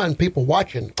having fun, people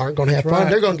watching aren't going to have That's fun. right.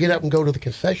 They're going to get up and go to the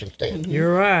concession stand.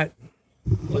 You're right.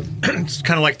 It's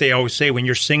kind of like they always say, when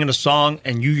you're singing a song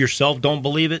and you yourself don't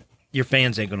believe it, your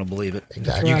fans ain't going to believe it.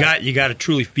 Exactly. You got to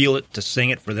truly feel it to sing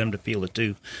it for them to feel it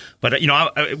too. But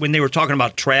when they were talking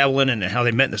about traveling and how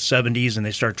they met in the 70s and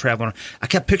they started traveling, I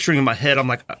kept picturing in my head, I'm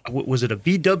like, was it a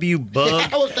VW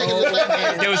Bug I was thinking the same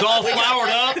thing. that was all flowered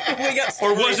up,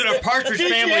 or was it a Partridge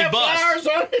Family bus?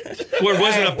 Or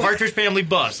was it a Partridge Family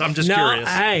bus? I'm just No, curious.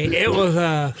 hey, it was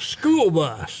a school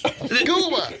bus. School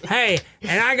bus. Hey,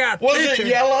 and I got Was pictures.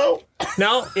 it yellow?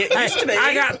 No, It used to be.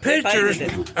 I got They pictures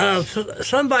painted of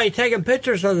somebody taking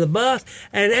pictures of the bus,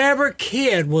 and every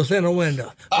kid was in a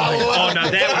window. Oh, no,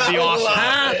 that would be awesome.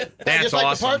 Huh? That's Just like the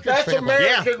awesome. Partridge That's family.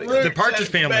 American Yeah, roots. the Partridge That's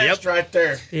family, best yep. right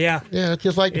there. Yeah. Yeah, it's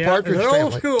just like the Yeah, Partridge it's an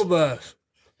old family. school bus.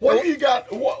 What have you got?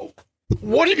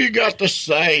 What have you got to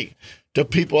say to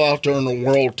people out there in the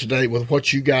world today with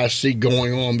what you guys see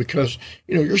going on? Because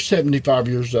you're 75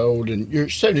 years old and you're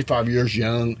 75 years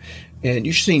young, and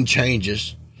you've seen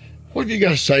changes. What have you got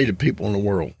to say to people in the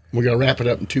world? We're going to wrap it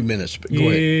up in 2 minutes, but go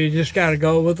ahead. You just got to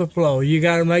go with the flow. You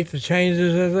got to make the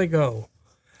changes as they go.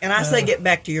 And I say get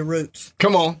back to your roots,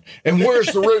 Come on. And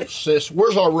where's the roots, sis?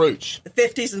 Where's our roots? the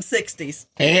 50s and 60s.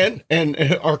 And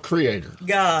our Creator.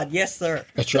 God, yes, sir.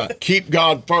 That's right. Keep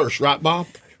God first, right, Bob?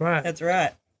 Right. That's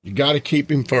right. You got to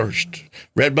keep Him first.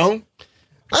 Redbone?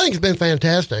 I think it's been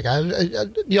fantastic.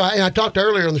 I talked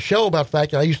earlier on the show about the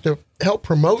fact that I used to help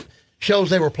promote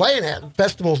shows they were playing at,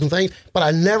 festivals and things, but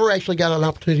I never actually got an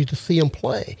opportunity to see them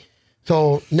play.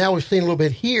 So now we've seen a little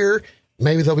bit here.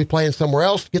 Maybe they'll be playing somewhere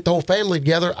else. Get the whole family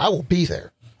together. I will be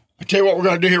there. I tell you what we're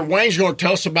going to do here. Wayne's going to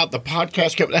tell us about the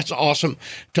podcast. That's awesome.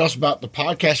 Tell us about the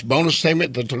podcast bonus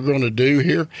segment that they're going to do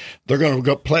here. They're going to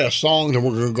go play a song, then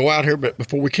we're going to go out here. But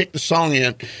before we kick the song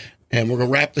in, and we're going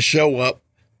to wrap the show up.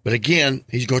 But again,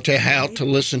 he's going to tell you how to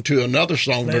listen to another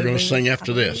song they're going to sing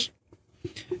after this.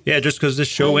 Yeah, just because this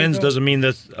show ends doesn't mean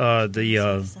that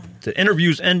the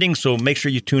interview's ending. So make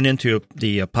sure you tune into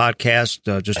the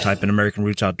podcast. Just type in American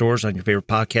Roots Outdoors on your favorite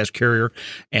podcast carrier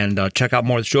and check out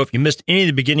more of the show. If you missed any of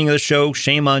the beginning of the show,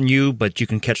 shame on you, but you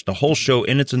can catch the whole show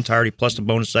in its entirety plus the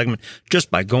bonus segment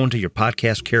just by going to your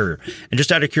podcast carrier. And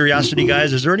just out of curiosity,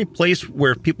 guys, is there any place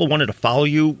where if people wanted to follow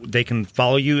you, they can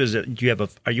follow you?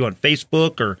 Are you on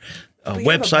Facebook or a We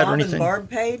website have a or anything? Bob and Barb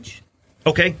page.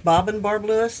 Okay. Bob and Barb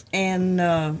Lewis, and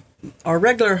our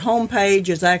regular homepage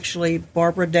is actually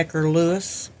Barbara Decker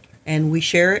Lewis, and we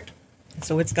share it.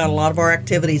 So it's got a lot of our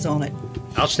activities on it.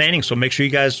 Outstanding. So make sure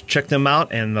you guys check them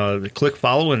out and click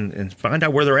follow and find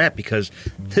out where they're at, because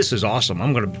this is awesome.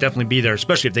 I'm going to definitely be there,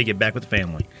 especially if they get back with the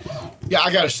family. Yeah,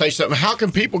 I got to say something. How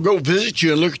can people go visit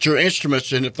you and look at your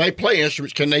instruments? And if they play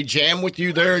instruments, can they jam with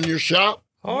you there in your shop?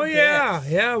 Oh, yeah.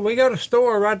 Yeah, we got a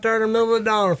store right there in the middle of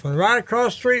Doniphan, right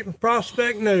across the street from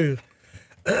Prospect News.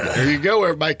 There you go,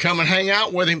 everybody. Come and hang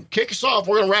out with him. Kick us off.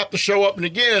 We're going to wrap the show up. And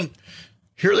again,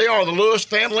 here they are, the Lewis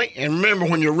family. And remember,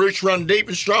 when your roots run deep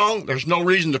and strong, there's no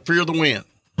reason to fear the wind.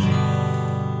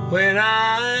 When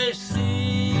I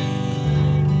see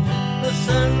the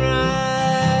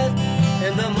sunrise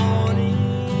in the morning,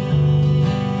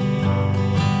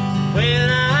 when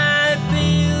I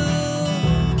feel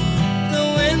the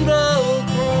wind blow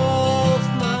across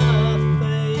my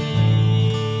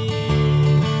face,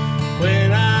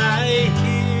 when I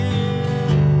hear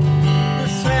the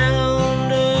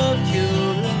sound of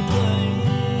children play,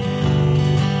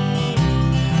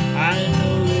 I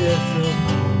know it's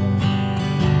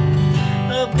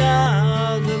of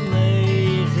God's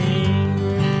amazing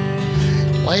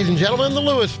grace. Ladies and gentlemen, the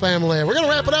Lewis family. We're going to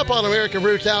wrap it up on American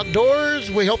Roots Outdoors.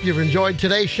 We hope you've enjoyed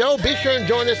today's show. Be sure and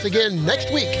join us again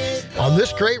next week on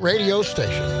this great radio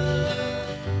station.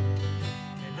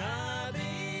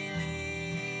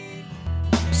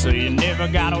 So you never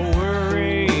gotta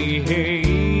worry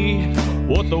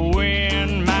what the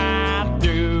wind might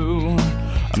do.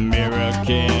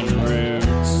 American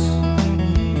Roots.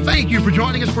 Thank you for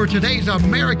joining us for today's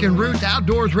American Roots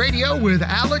Outdoors Radio with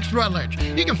Alex Rutledge.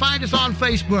 You can find us on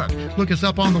Facebook. Look us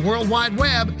up on the World Wide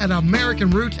Web at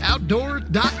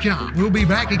AmericanRootsOutdoors.com. We'll be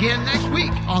back again next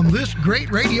week on this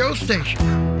great radio station.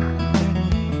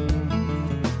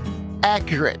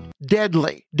 Accurate,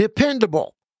 deadly,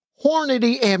 dependable,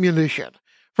 Hornady ammunition.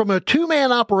 From a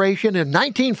two-man operation in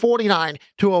 1949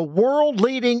 to a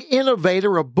world-leading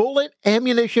innovator of bullet,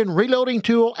 ammunition, reloading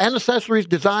tool, and accessories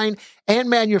design and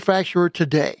manufacturer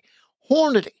today,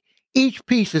 Hornady. Each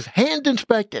piece is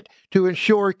hand-inspected to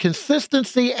ensure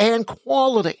consistency and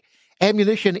quality.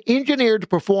 Ammunition engineered to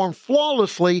perform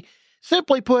flawlessly.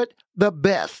 Simply put, the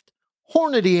best.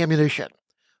 Hornady ammunition.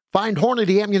 Find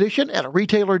Hornady ammunition at a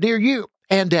retailer near you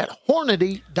and at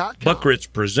Hornady.com. Buck Ritz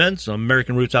presents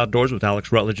American Roots Outdoors with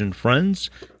Alex Rutledge and friends.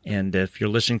 And if you're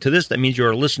listening to this, that means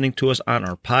you're listening to us on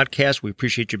our podcast. We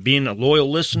appreciate you being a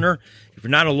loyal listener. If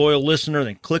you're not a loyal listener,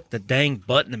 then click the dang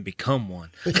button and become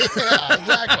one. Yeah,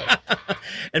 exactly.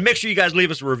 And make sure you guys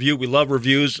leave us a review. We love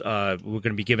reviews. We're going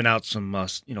to be giving out some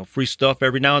free stuff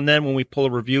every now and then when we pull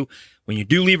a review. When you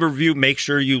do leave a review, make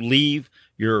sure you leave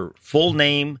your full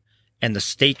name and the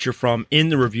state you're from in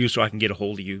the review so I can get a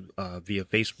hold of you via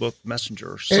Facebook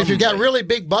Messenger or something. And if you've got really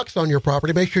big bucks on your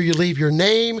property, make sure you leave your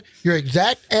name, your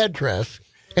exact address,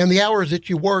 and the hours that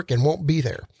you work and won't be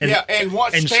there. And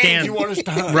what stand you want us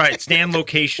to hunt. Right, stand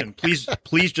location.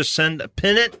 Please just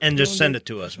pin it and just send it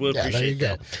to us. We'll appreciate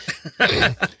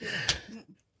that.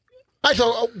 All right,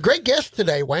 so great guest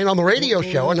today, Wayne, on the radio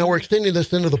show. I know we're extending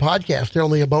this into the podcast here,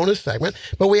 only a bonus segment,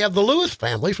 but we have the Lewis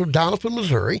family from Doniphan,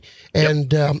 Missouri,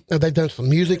 and they've done some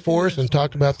music for us and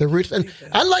talked about their roots. And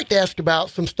I'd like to ask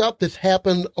about some stuff that's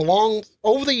happened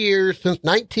over the years since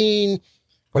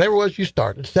whatever it was you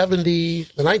started, the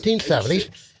 1970s,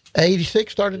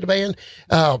 86 started the band.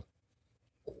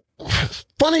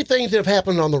 Funny things that have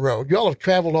happened on the road. You all have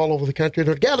traveled all over the country.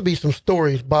 There's got to be some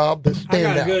stories, Bob, that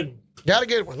stand out. Good. Got a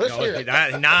good one. Let's hear it.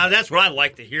 That's what I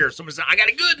like to hear. Somebody say, I got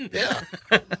a good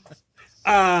one.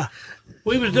 Yeah.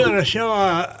 We was doing a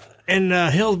show in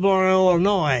Hillsboro,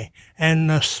 Illinois, and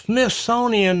the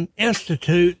Smithsonian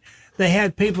Institute, they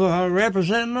had people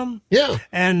representing them. Yeah.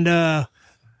 And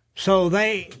so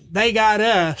they got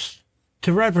us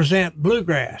to represent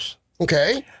Bluegrass.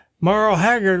 Okay. Merle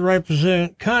Haggard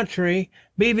represent country,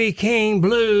 B.B. King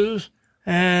blues,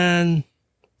 and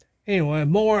anyway,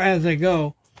 more as they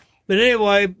go. But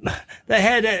anyway, they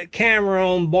had that camera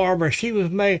on Barbara. She was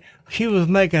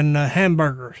making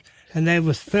hamburgers, and they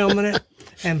was filming it.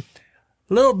 And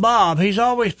little Bob, he's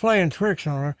always playing tricks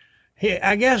on her.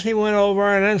 I guess he went over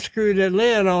and unscrewed the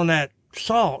lid on that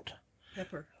salt.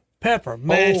 Pepper.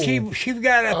 Man, she's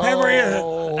got a pepper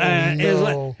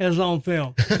is on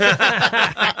film.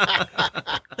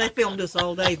 They filmed us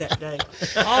all day that day.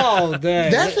 All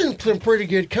day. That's in some pretty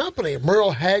good company.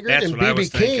 Merle Haggard and B.B.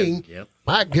 King. Yep.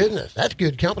 My goodness, that's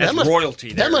good company. That's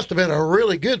royalty there. That must have been a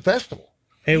really good festival.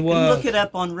 It You can was. look it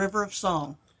up on River of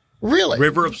Song. Really?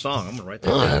 River of Song. I'm going to write that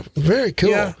down. Very cool.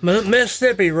 Yeah,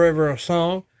 Mississippi River of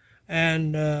Song,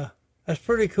 and that's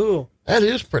pretty cool. That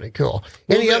is pretty cool.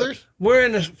 Any others? We're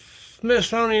in the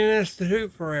Smithsonian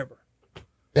Institute forever.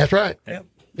 That's right. Yep.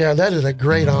 Yeah, that is a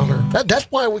great honor. That's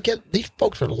why these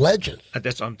folks are legends.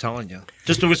 That's what I'm telling you.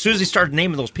 Just as soon as they started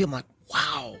naming those people, I'm like,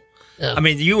 wow. Yeah. I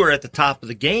mean, you were at the top of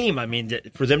the game. I mean,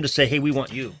 for them to say, hey, we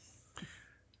want you.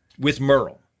 With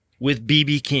Merle, with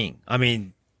B.B. King. I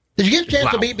mean. Did you get a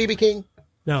chance to meet B.B. King?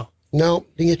 No. No.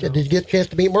 Did you get a chance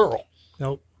to meet Merle?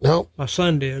 Nope. No. My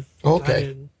son did. Okay. I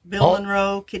didn't. Bill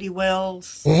Monroe, Kitty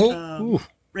Wells,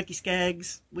 Ricky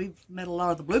Skaggs. We've met a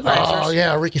lot of the bluegrassers. Oh,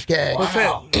 yeah, Ricky Skaggs. What's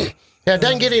that? Yeah, it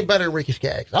doesn't get any better than Ricky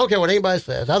Skaggs. I don't care what anybody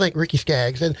says. I think Ricky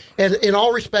Skaggs, and in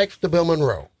all respects to Bill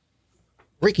Monroe,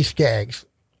 Ricky Skaggs,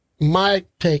 my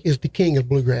take, is the king of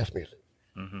bluegrass music.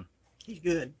 Mm-hmm. He's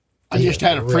good. I just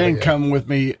had a friend come with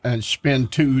me and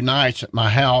spend 2 nights at my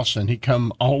house, and he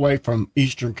come all the way from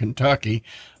eastern Kentucky,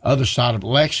 other side of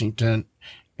Lexington,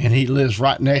 and he lives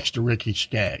right next to Ricky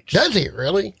Skaggs. Does he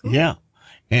really? Yeah.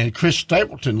 And Chris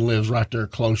Stapleton lives right there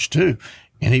close too.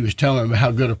 And he was telling me how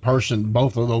good a person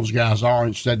both of those guys are,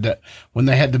 and said that when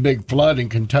they had the big flood in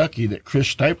Kentucky, that Chris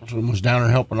Stapleton was down there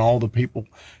helping all the people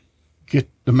get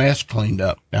the mess cleaned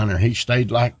up down there. He stayed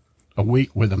like a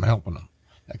week with them, helping them,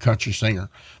 that country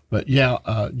singer. But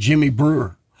yeah, Jimmy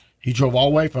Brewer, he drove all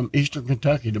the way from eastern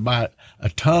Kentucky to buy a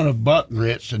ton of buck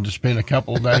grits and to spend a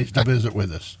couple of days to visit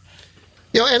with us.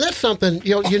 And that's something,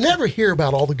 you never hear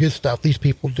about all the good stuff these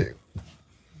people do.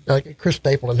 Like Chris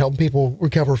Stapleton helping people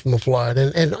recover from the flood,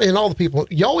 and all the people.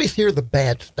 You always hear the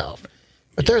bad stuff,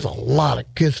 but there's a lot of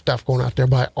good stuff going out there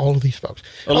by all of these folks.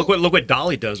 Well, look what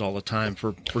Dolly does all the time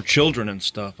for children and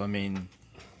stuff. I mean,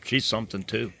 she's something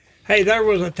too. Hey, there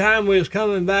was a time we was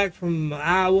coming back from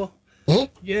Iowa.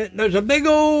 Mm-hmm. Yeah, there's a big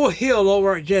old hill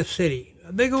over at Jeff City.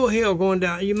 A big old hill going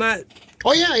down. You might.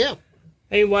 Oh yeah.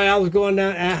 Anyway, I was going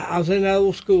down. I was in that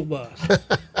old school bus.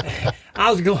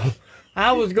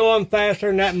 I was going faster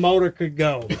than that motor could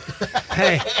go.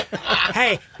 Hey,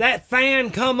 that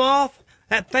fan come off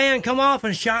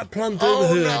and shot plumb through the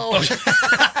hood. No.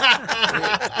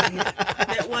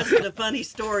 That wasn't a funny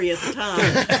story at the time.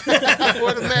 I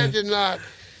would imagine not.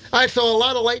 All right, so a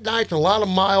lot of late nights, a lot of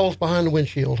miles behind the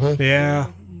windshield, huh?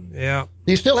 Yeah. Do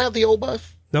you still have the old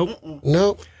bus? Nope.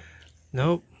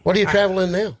 Nope. What are you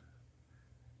traveling now?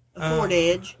 A Ford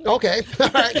Edge. Okay. All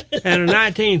right. And a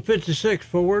 1956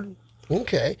 Ford.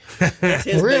 Okay. That's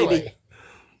his Really? baby.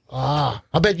 I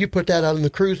bet you put that out in the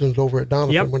cruisins over at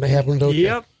Doniphan Yep. when they have them, don't you?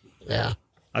 Yep. Yeah.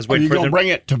 I was Are waiting you for going to them. bring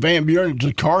it to Van Buren to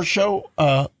the car show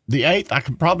the 8th? I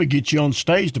could probably get you on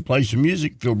stage to play some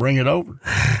music if you'll bring it over.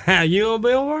 You gonna be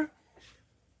over?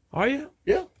 Are you?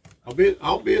 Yeah. I'll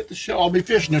be at the show. I'll be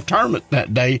fishing a tournament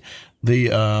that day.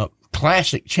 The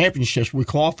Classic Championships. We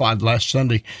qualified last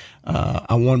Sunday.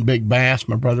 I won Big Bass.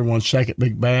 My brother won second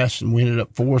Big Bass, and we ended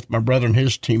up fourth. My brother and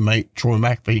his teammate, Troy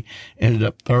McAfee, ended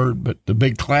up third. But the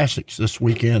big classics this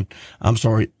weekend,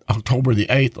 October the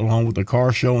 8th, along with the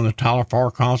car show and the Tyler Farr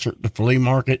concert, the flea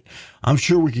market. I'm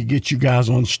sure we could get you guys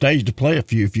on stage to play a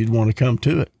few if you'd want to come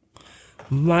to it.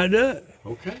 Might do it.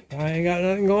 Okay. I ain't got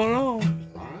nothing going on.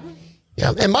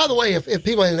 Yeah, and by the way, if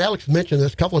people, and Alex mentioned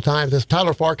this a couple of times, this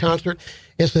Tyler Farr concert,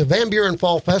 it's the Van Buren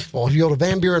Fall Festival. If you go to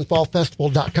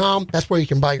VanBurenFallFestival.com, that's where you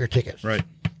can buy your tickets. Right.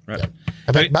 Yeah.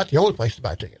 In fact, about the only place to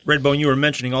buy tickets. Redbone, you were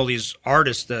mentioning all these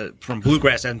artists from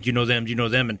Bluegrass, and do you know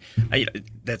them? And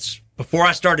that's before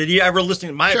I started ever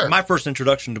listening. My first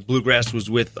introduction to Bluegrass was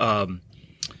with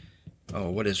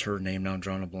what is her name now? I'm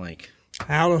drawing a blank.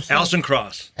 Alison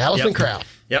Krauss. Alison Krauss.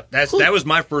 Yep, that was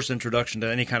my first introduction to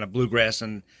any kind of bluegrass,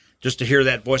 and just to hear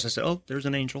that voice, I said, "Oh, there's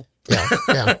an angel." Yeah.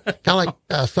 Kind of like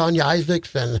Sonia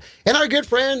Isaacs and our good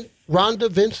friend Rhonda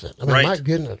Vincent. I mean, my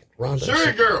goodness, Rhonda.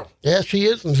 Missouri girl. Yeah, she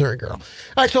is a Missouri girl. All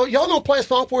right, so y'all gonna play a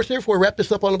song for us here before we wrap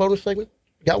this up on the bonus segment?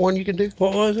 Got one you can do?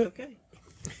 What was it? Okay.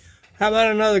 How about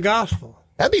another gospel?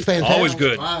 That'd be fantastic. Always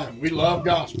good. Fine. We love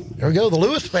gospel. There we go, the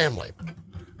Lewis family.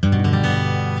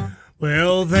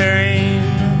 Well, there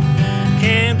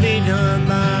can't be done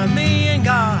by me and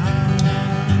God.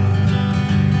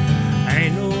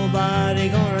 Ain't nobody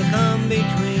gonna come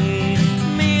between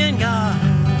me and God.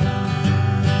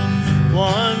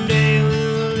 One day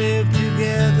we'll live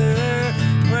together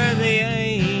where the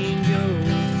angels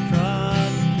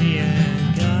trod me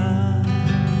and God.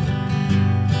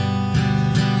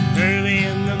 Early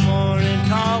in the morning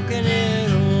talking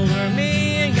it over,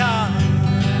 me and God.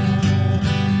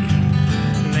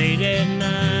 Late at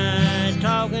night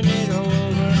talking it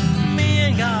over, me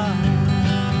and God.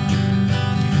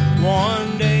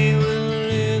 One day we'll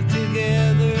live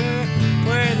together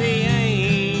where the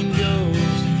angels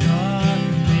trod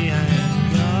me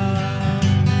and God.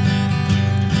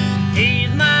 He's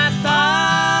my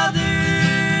father,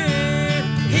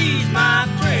 he's my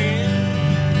friend,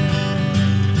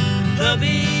 the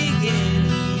beginning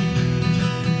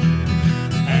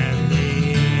and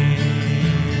the end.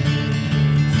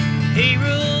 He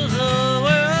rules the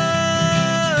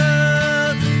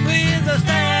world with a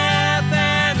staff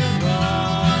and a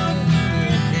rod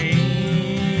and a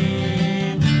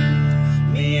cane.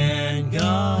 Me and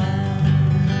God.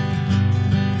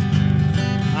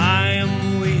 I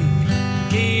am weak,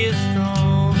 he is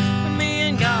strong. Me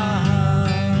and God.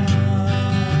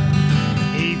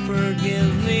 He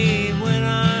forgives me when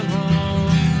I'm wrong.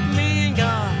 Me and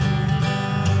God.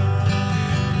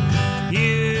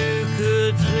 You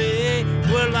could say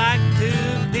we're like two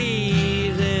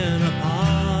peas in a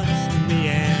pod. Me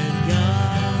and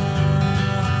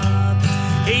God.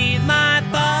 He's my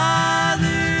father,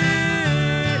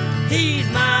 he's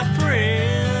my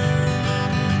friend,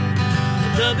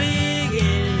 the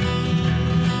beginning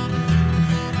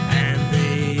and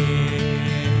the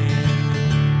end.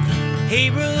 He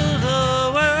rules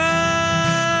the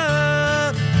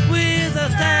world with a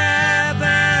staff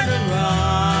and a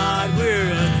rod.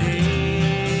 We're a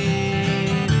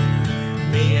team,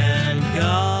 me and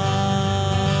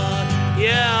God.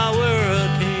 Yeah, we're a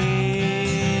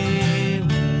team,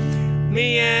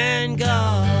 me and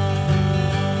God.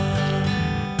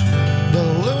 The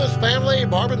Lewis family,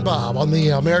 Barb and Bob, on the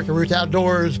American Roots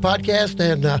Outdoors podcast.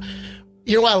 And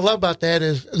you know what I love about that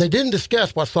is they didn't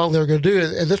discuss what song they were going to do.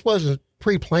 And this wasn't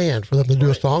pre-planned for them to do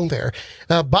a song there.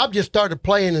 Bob just started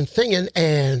playing and singing,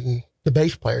 and the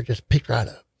bass player just picked right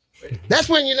up. That's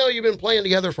when you know you've been playing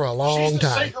together for a long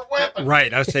time. Secret weapon.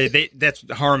 Right, I would say that's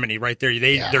harmony right there.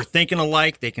 They're thinking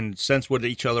alike. They can sense what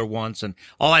each other wants, and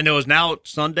all I know is now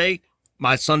Sunday.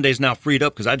 My Sunday's now freed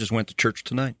up because I just went to church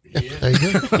tonight. There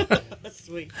you go.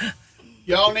 Sweet.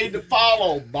 Y'all need to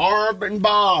follow Barb and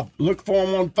Bob. Look for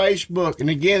them on Facebook. And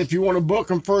again, if you want to book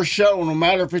them for a show, no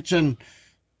matter if it's in,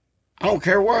 I don't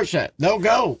care where it's at, they'll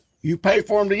go. You pay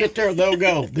for them to get there, they'll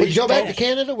go. Would you go back to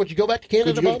Canada? Would you go back to Canada,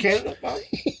 Would you go Bob? to Canada, Bob?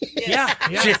 Yeah.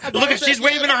 Look, she's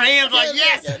waving her hands like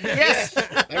yes.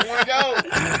 They want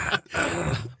to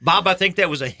go. Bob, I think that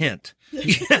was a hint.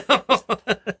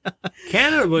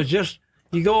 Canada was just,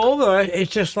 you go over it,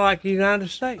 it's just like the United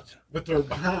States. But they're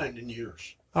behind in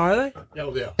years. Are they?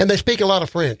 Oh, yeah. And they speak a lot of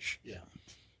French. Yeah.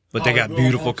 But they got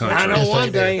beautiful country. I know Yes,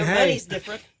 one they do. thing, The hey, money's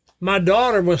different. my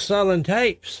daughter was selling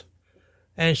tapes,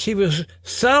 and she was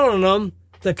selling them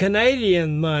the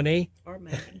Canadian money. Or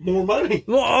maybe. More money.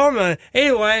 Well, our money.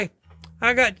 Anyway,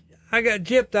 I got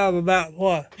gypped of about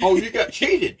what? Oh, you got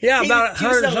cheated. Yeah, about You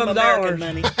 $100 sell some them American dollars.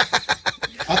 money.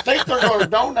 I think they're going to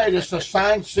donate us a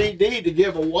signed CD to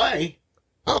give away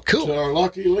Oh, to cool. our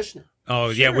lucky listener. Oh,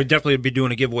 yeah, we'll definitely be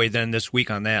doing a giveaway then this week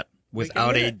on that,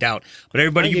 without a doubt. But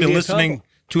everybody, I'll you've give been you a listening couple.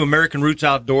 to American Roots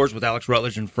Outdoors with Alex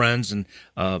Rutledge and friends. And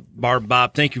Barb,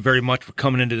 Bob, thank you very much for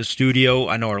coming into the studio.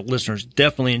 I know our listeners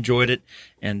definitely enjoyed it,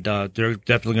 and they're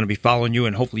definitely going to be following you,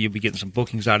 and hopefully you'll be getting some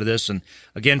bookings out of this. And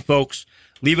again, folks,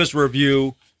 leave us a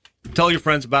review. Tell your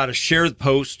friends about us. Share the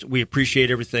post. We appreciate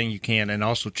everything you can. And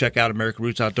also check out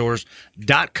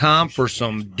AmericanRootsOutdoors.com for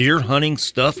some deer hunting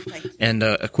stuff and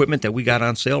equipment that we got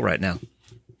on sale right now.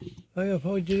 All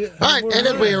right, and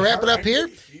as we wrap it up here,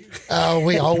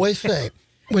 we always say,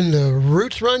 when the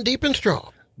roots run deep and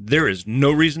strong, there is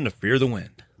no reason to fear the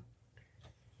wind.